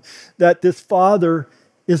come, that this Father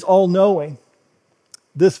is all-knowing.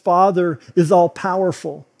 This Father is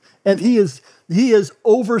all-powerful. And He is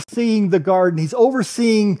overseeing the garden. He's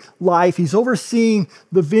overseeing life. He's overseeing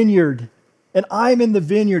the vineyard. And I'm in the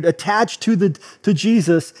vineyard attached to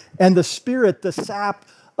Jesus, and the Spirit, the sap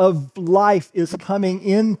of life, is coming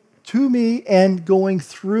in to me and going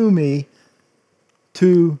through me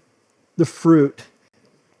to the fruit.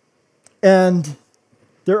 And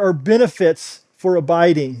there are benefits for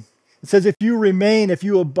abiding. It says, if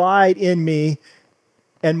you abide in me,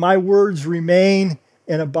 and my words remain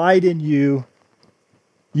and abide in you,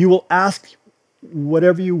 you will ask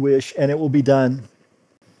whatever you wish, and it will be done.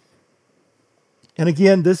 And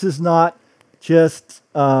again, this is not just,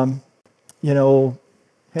 hey,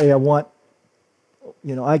 I want,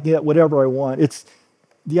 I get whatever I want.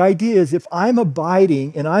 The idea is, if I'm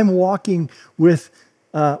abiding and I'm walking with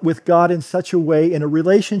God in such a way in a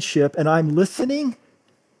relationship, and I'm listening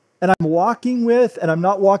and I'm walking with, and I'm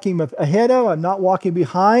not walking ahead of, I'm not walking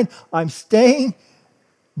behind, I'm staying,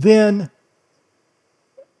 then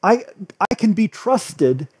I can be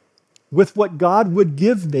trusted with what God would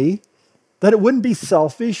give me, that it wouldn't be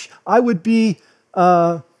selfish. I would be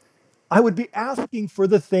asking for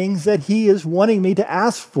the things that He is wanting me to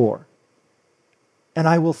ask for. And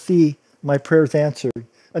I will see my prayers answered.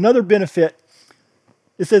 Another benefit,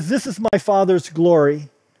 it says, "This is my Father's glory,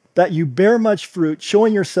 that you bear much fruit,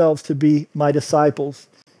 showing yourselves to be my disciples."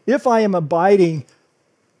 If I am abiding,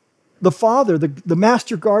 the Father, the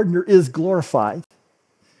master gardener, is glorified.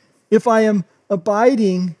 If I am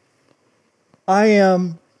abiding, I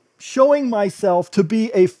am showing myself to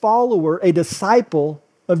be a follower, a disciple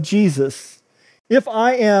of Jesus. If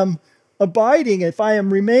I am abiding, if I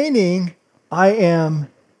am remaining, I am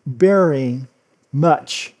bearing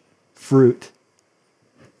much fruit.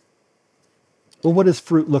 Well, what does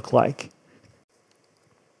fruit look like?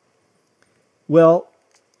 Well,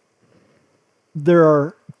 there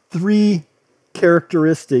are 3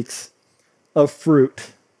 characteristics of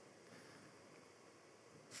fruit.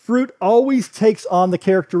 Fruit always takes on the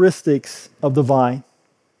characteristics of the vine.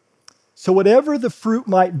 So whatever the fruit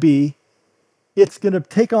might be, it's going to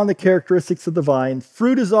take on the characteristics of the vine.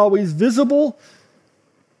 Fruit is always visible.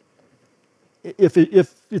 If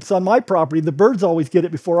it's on my property, the birds always get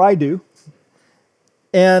it before I do.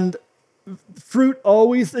 And fruit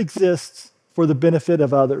always exists for the benefit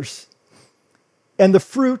of others. And the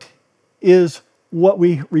fruit is what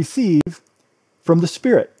we receive from the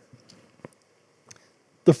Spirit.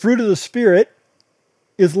 The fruit of the Spirit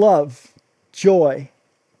is love, joy,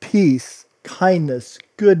 peace, kindness,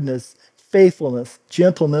 goodness, faithfulness,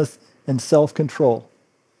 gentleness, and self-control.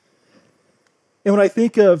 And when I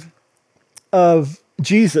think of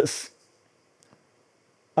Jesus,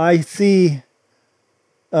 I see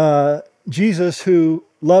Jesus who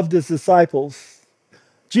loved his disciples,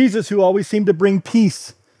 Jesus who always seemed to bring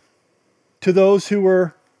peace to those who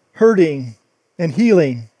were hurting and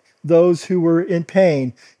healing those who were in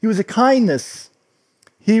pain. He was a kindness.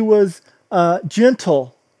 He was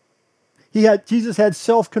gentle. Jesus had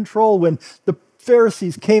self-control when the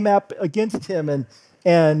Pharisees came up against him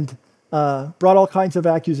and brought all kinds of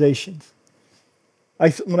accusations.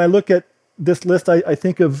 When I look at this list, I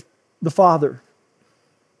think of the Father.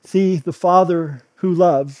 See, the Father who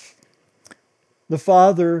loves, the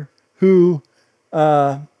Father who's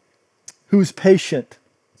patient,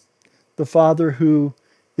 the Father who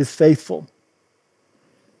is faithful.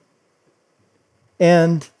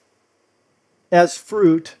 And as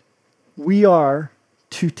fruit, we are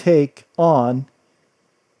to take on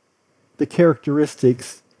the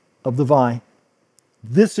characteristics of the vine.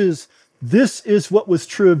 This is what was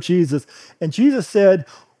true of Jesus. And Jesus said,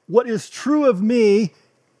 "What is true of me,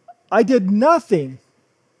 I did nothing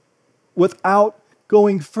without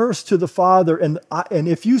going first to the Father. And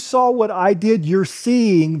if you saw what I did, you're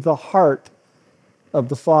seeing the heart of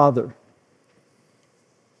the Father."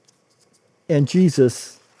 And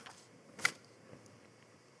Jesus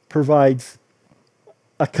provides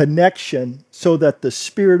a connection so that the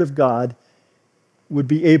Spirit of God would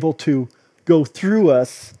be able to go through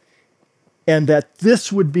us, and that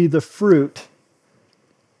this would be the fruit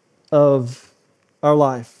of our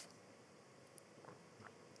life.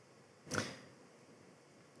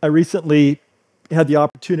 I recently had the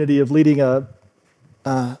opportunity of leading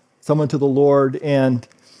someone to the Lord, and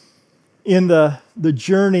in the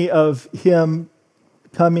journey of him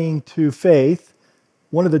coming to faith,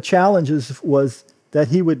 one of the challenges was that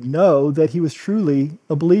he would know that he was truly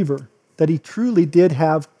a believer, that he truly did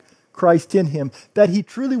have Christ in him, that he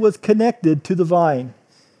truly was connected to the vine.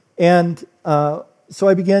 And so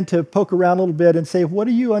I began to poke around a little bit and say, what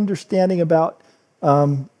are you understanding about,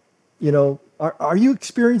 are you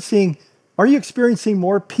experiencing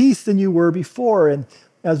more peace than you were before? And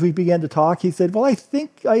as we began to talk, he said, well, I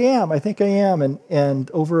think I am.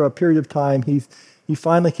 And over a period of time, he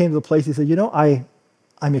finally came to the place, he said,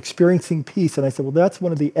 I'm experiencing peace. And I said, well, that's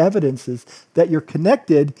one of the evidences that you're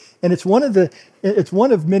connected, and it's one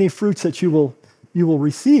of many fruits that you will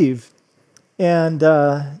receive. And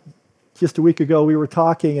just a week ago, we were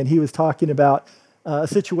talking, and he was talking about a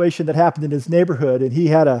situation that happened in his neighborhood, and he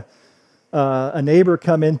had a neighbor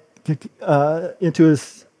come into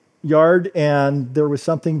his yard, and there was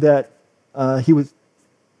something that he was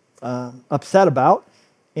upset about,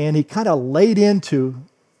 and he kind of laid into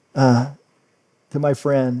to my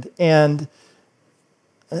friend. And,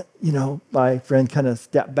 my friend kind of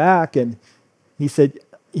stepped back, and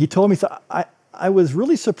he told me, I was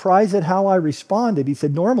really surprised at how I responded. He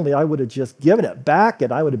said, normally I would have just given it back,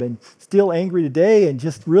 and I would have been still angry today and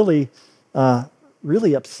just really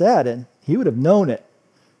really upset, and he would have known it.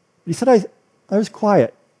 He said, I was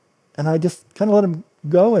quiet, and I just kind of let him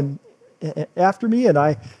go and after me,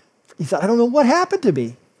 and he said, I don't know what happened to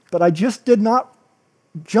me, but I just did not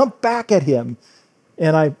jump back at him.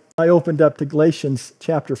 And I opened up to Galatians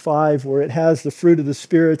chapter 5, where it has the fruit of the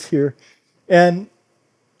spirits here. And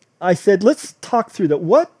I said, let's talk through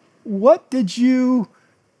that. What did you,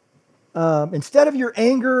 instead of your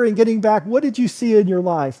anger and getting back, what did you see in your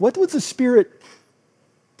life? What was the Spirit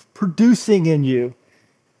producing in you?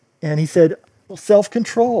 And he said, well,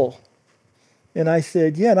 self-control. And I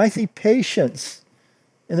said, yeah, and I see patience.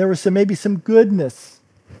 And there was maybe some goodness.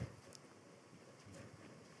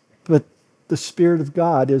 But the Spirit of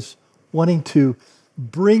God is wanting to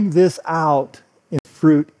bring this out in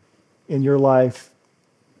fruit in your life.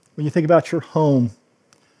 When you think about your home,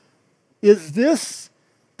 is this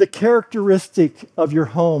the characteristic of your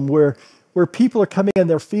home where people are coming in,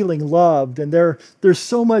 they're feeling loved, and there's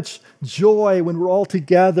so much joy when we're all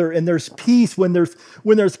together, and there's peace when there's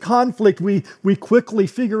conflict, we quickly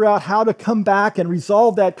figure out how to come back and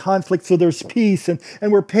resolve that conflict so there's peace, and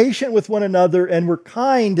we're patient with one another, and we're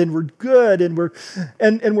kind, and we're good, and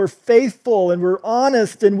we're faithful, and we're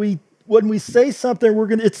honest, and when we say something,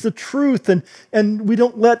 it's the truth, and we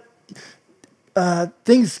don't let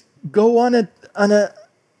things go on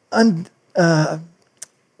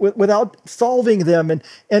without solving them,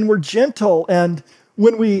 and we're gentle, and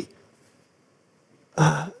when we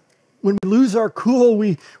lose our cool,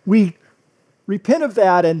 we repent of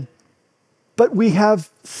that, but we have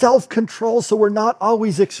self-control, so we're not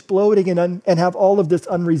always exploding and have all of this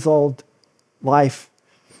unresolved life.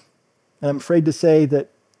 And I'm afraid to say that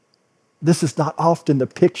this is not often the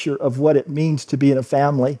picture of what it means to be in a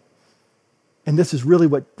family. And this is really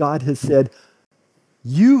what God has said.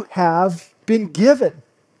 You have been given.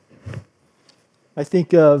 I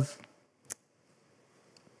think of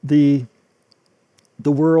the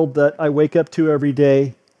world that I wake up to every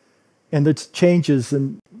day, and the changes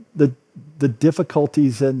and the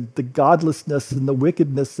difficulties and the godlessness and the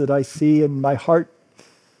wickedness that I see, and my heart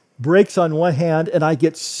breaks on one hand, and I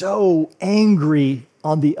get so angry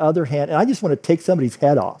on the other hand, and I just want to take somebody's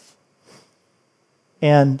head off.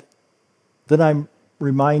 And then I'm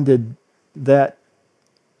reminded that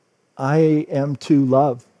I am to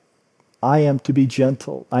love. I am to be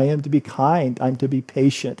gentle. I am to be kind. I'm to be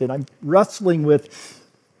patient. And I'm wrestling with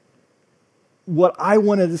what I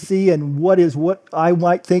wanted to see and what I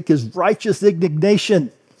might think is righteous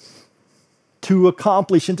indignation to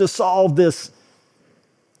accomplish and to solve this.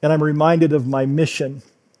 And I'm reminded of my mission.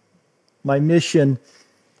 My mission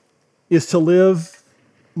is to live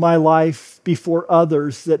my life before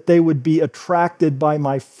others, that they would be attracted by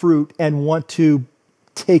my fruit and want to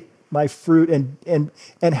take my fruit and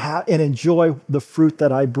enjoy the fruit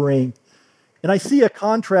that I bring. And I see a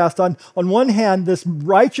contrast. On one hand, this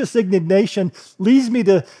righteous indignation leads me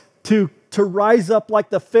to rise up like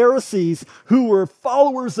the Pharisees, who were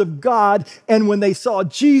followers of God, and when they saw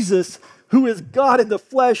Jesus, who is God in the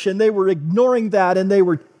flesh, and they were ignoring that, and they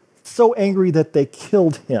were so angry that they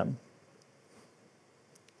killed him.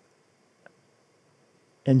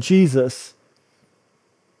 And Jesus,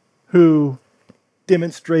 who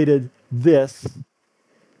demonstrated this,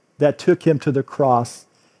 that took him to the cross,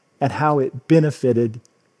 and how it benefited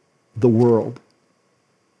the world.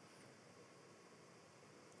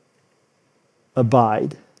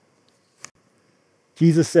 Abide.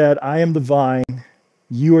 Jesus said, I am the vine,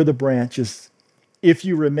 you are the branches. If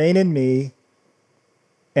you remain in me,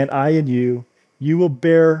 and I in you, you will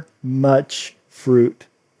bear much fruit.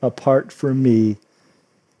 Apart from me,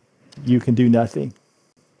 you can do nothing.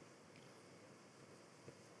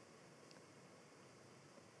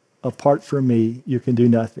 Apart from me, you can do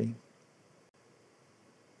nothing.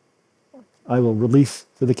 I will release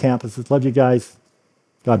to the campuses. Love you guys.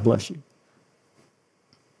 God bless you.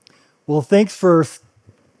 Well, thanks for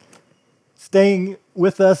staying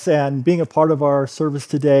with us and being a part of our service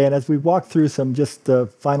today. And as we walk through some just the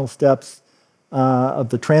final steps of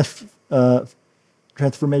the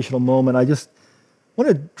transformational moment, I just want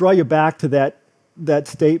to draw you back to that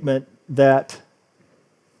statement that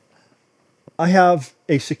I have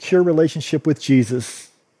a secure relationship with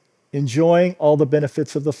Jesus, enjoying all the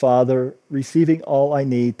benefits of the Father, receiving all I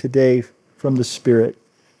need today from the Spirit.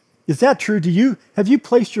 Is that true? Have you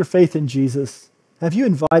placed your faith in Jesus? Have you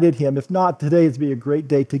invited him? If not, today would be a great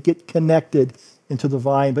day to get connected into the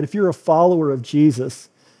vine. But if you're a follower of Jesus,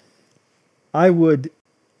 I would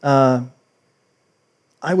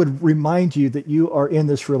remind you that you are in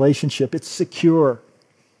this relationship. It's secure.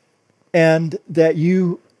 And that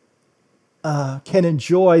you can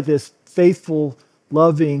enjoy this faithful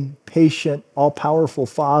loving, patient, all-powerful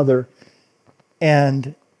Father,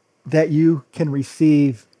 and that you can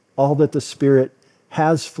receive all that the Spirit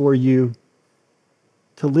has for you,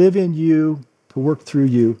 to live in you, to work through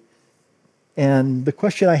you. And the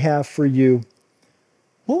question I have for you,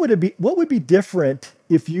 what would be different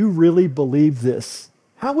if you really believed this?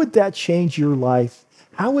 How would that change your life?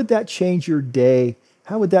 How would that change your day?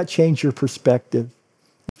 How would that change your perspective?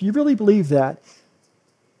 If you really believe that,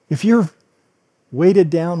 if you're weighted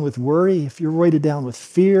down with worry, if you're weighted down with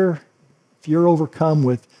fear, if you're overcome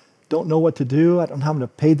with don't know what to do, I don't know how to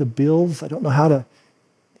pay the bills, I don't know how to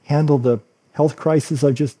handle the health crisis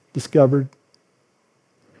I've just discovered.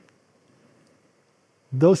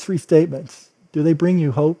 Those three statements, do they bring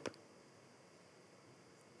you hope?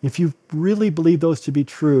 If you really believe those to be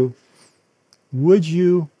true, would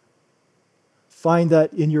you find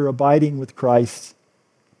that in your abiding with Christ,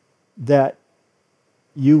 that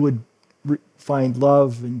you would find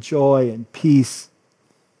love and joy and peace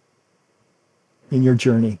in your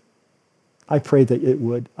journey? I pray that it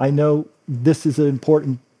would. I know this is an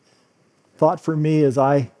important thought for me as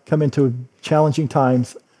I come into challenging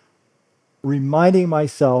times, reminding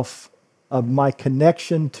myself of my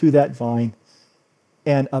connection to that vine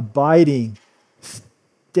and abiding,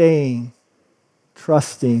 staying,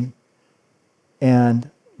 trusting, and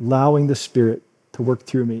allowing the Spirit to work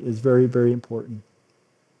through me is very, very important.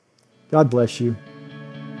 God bless you.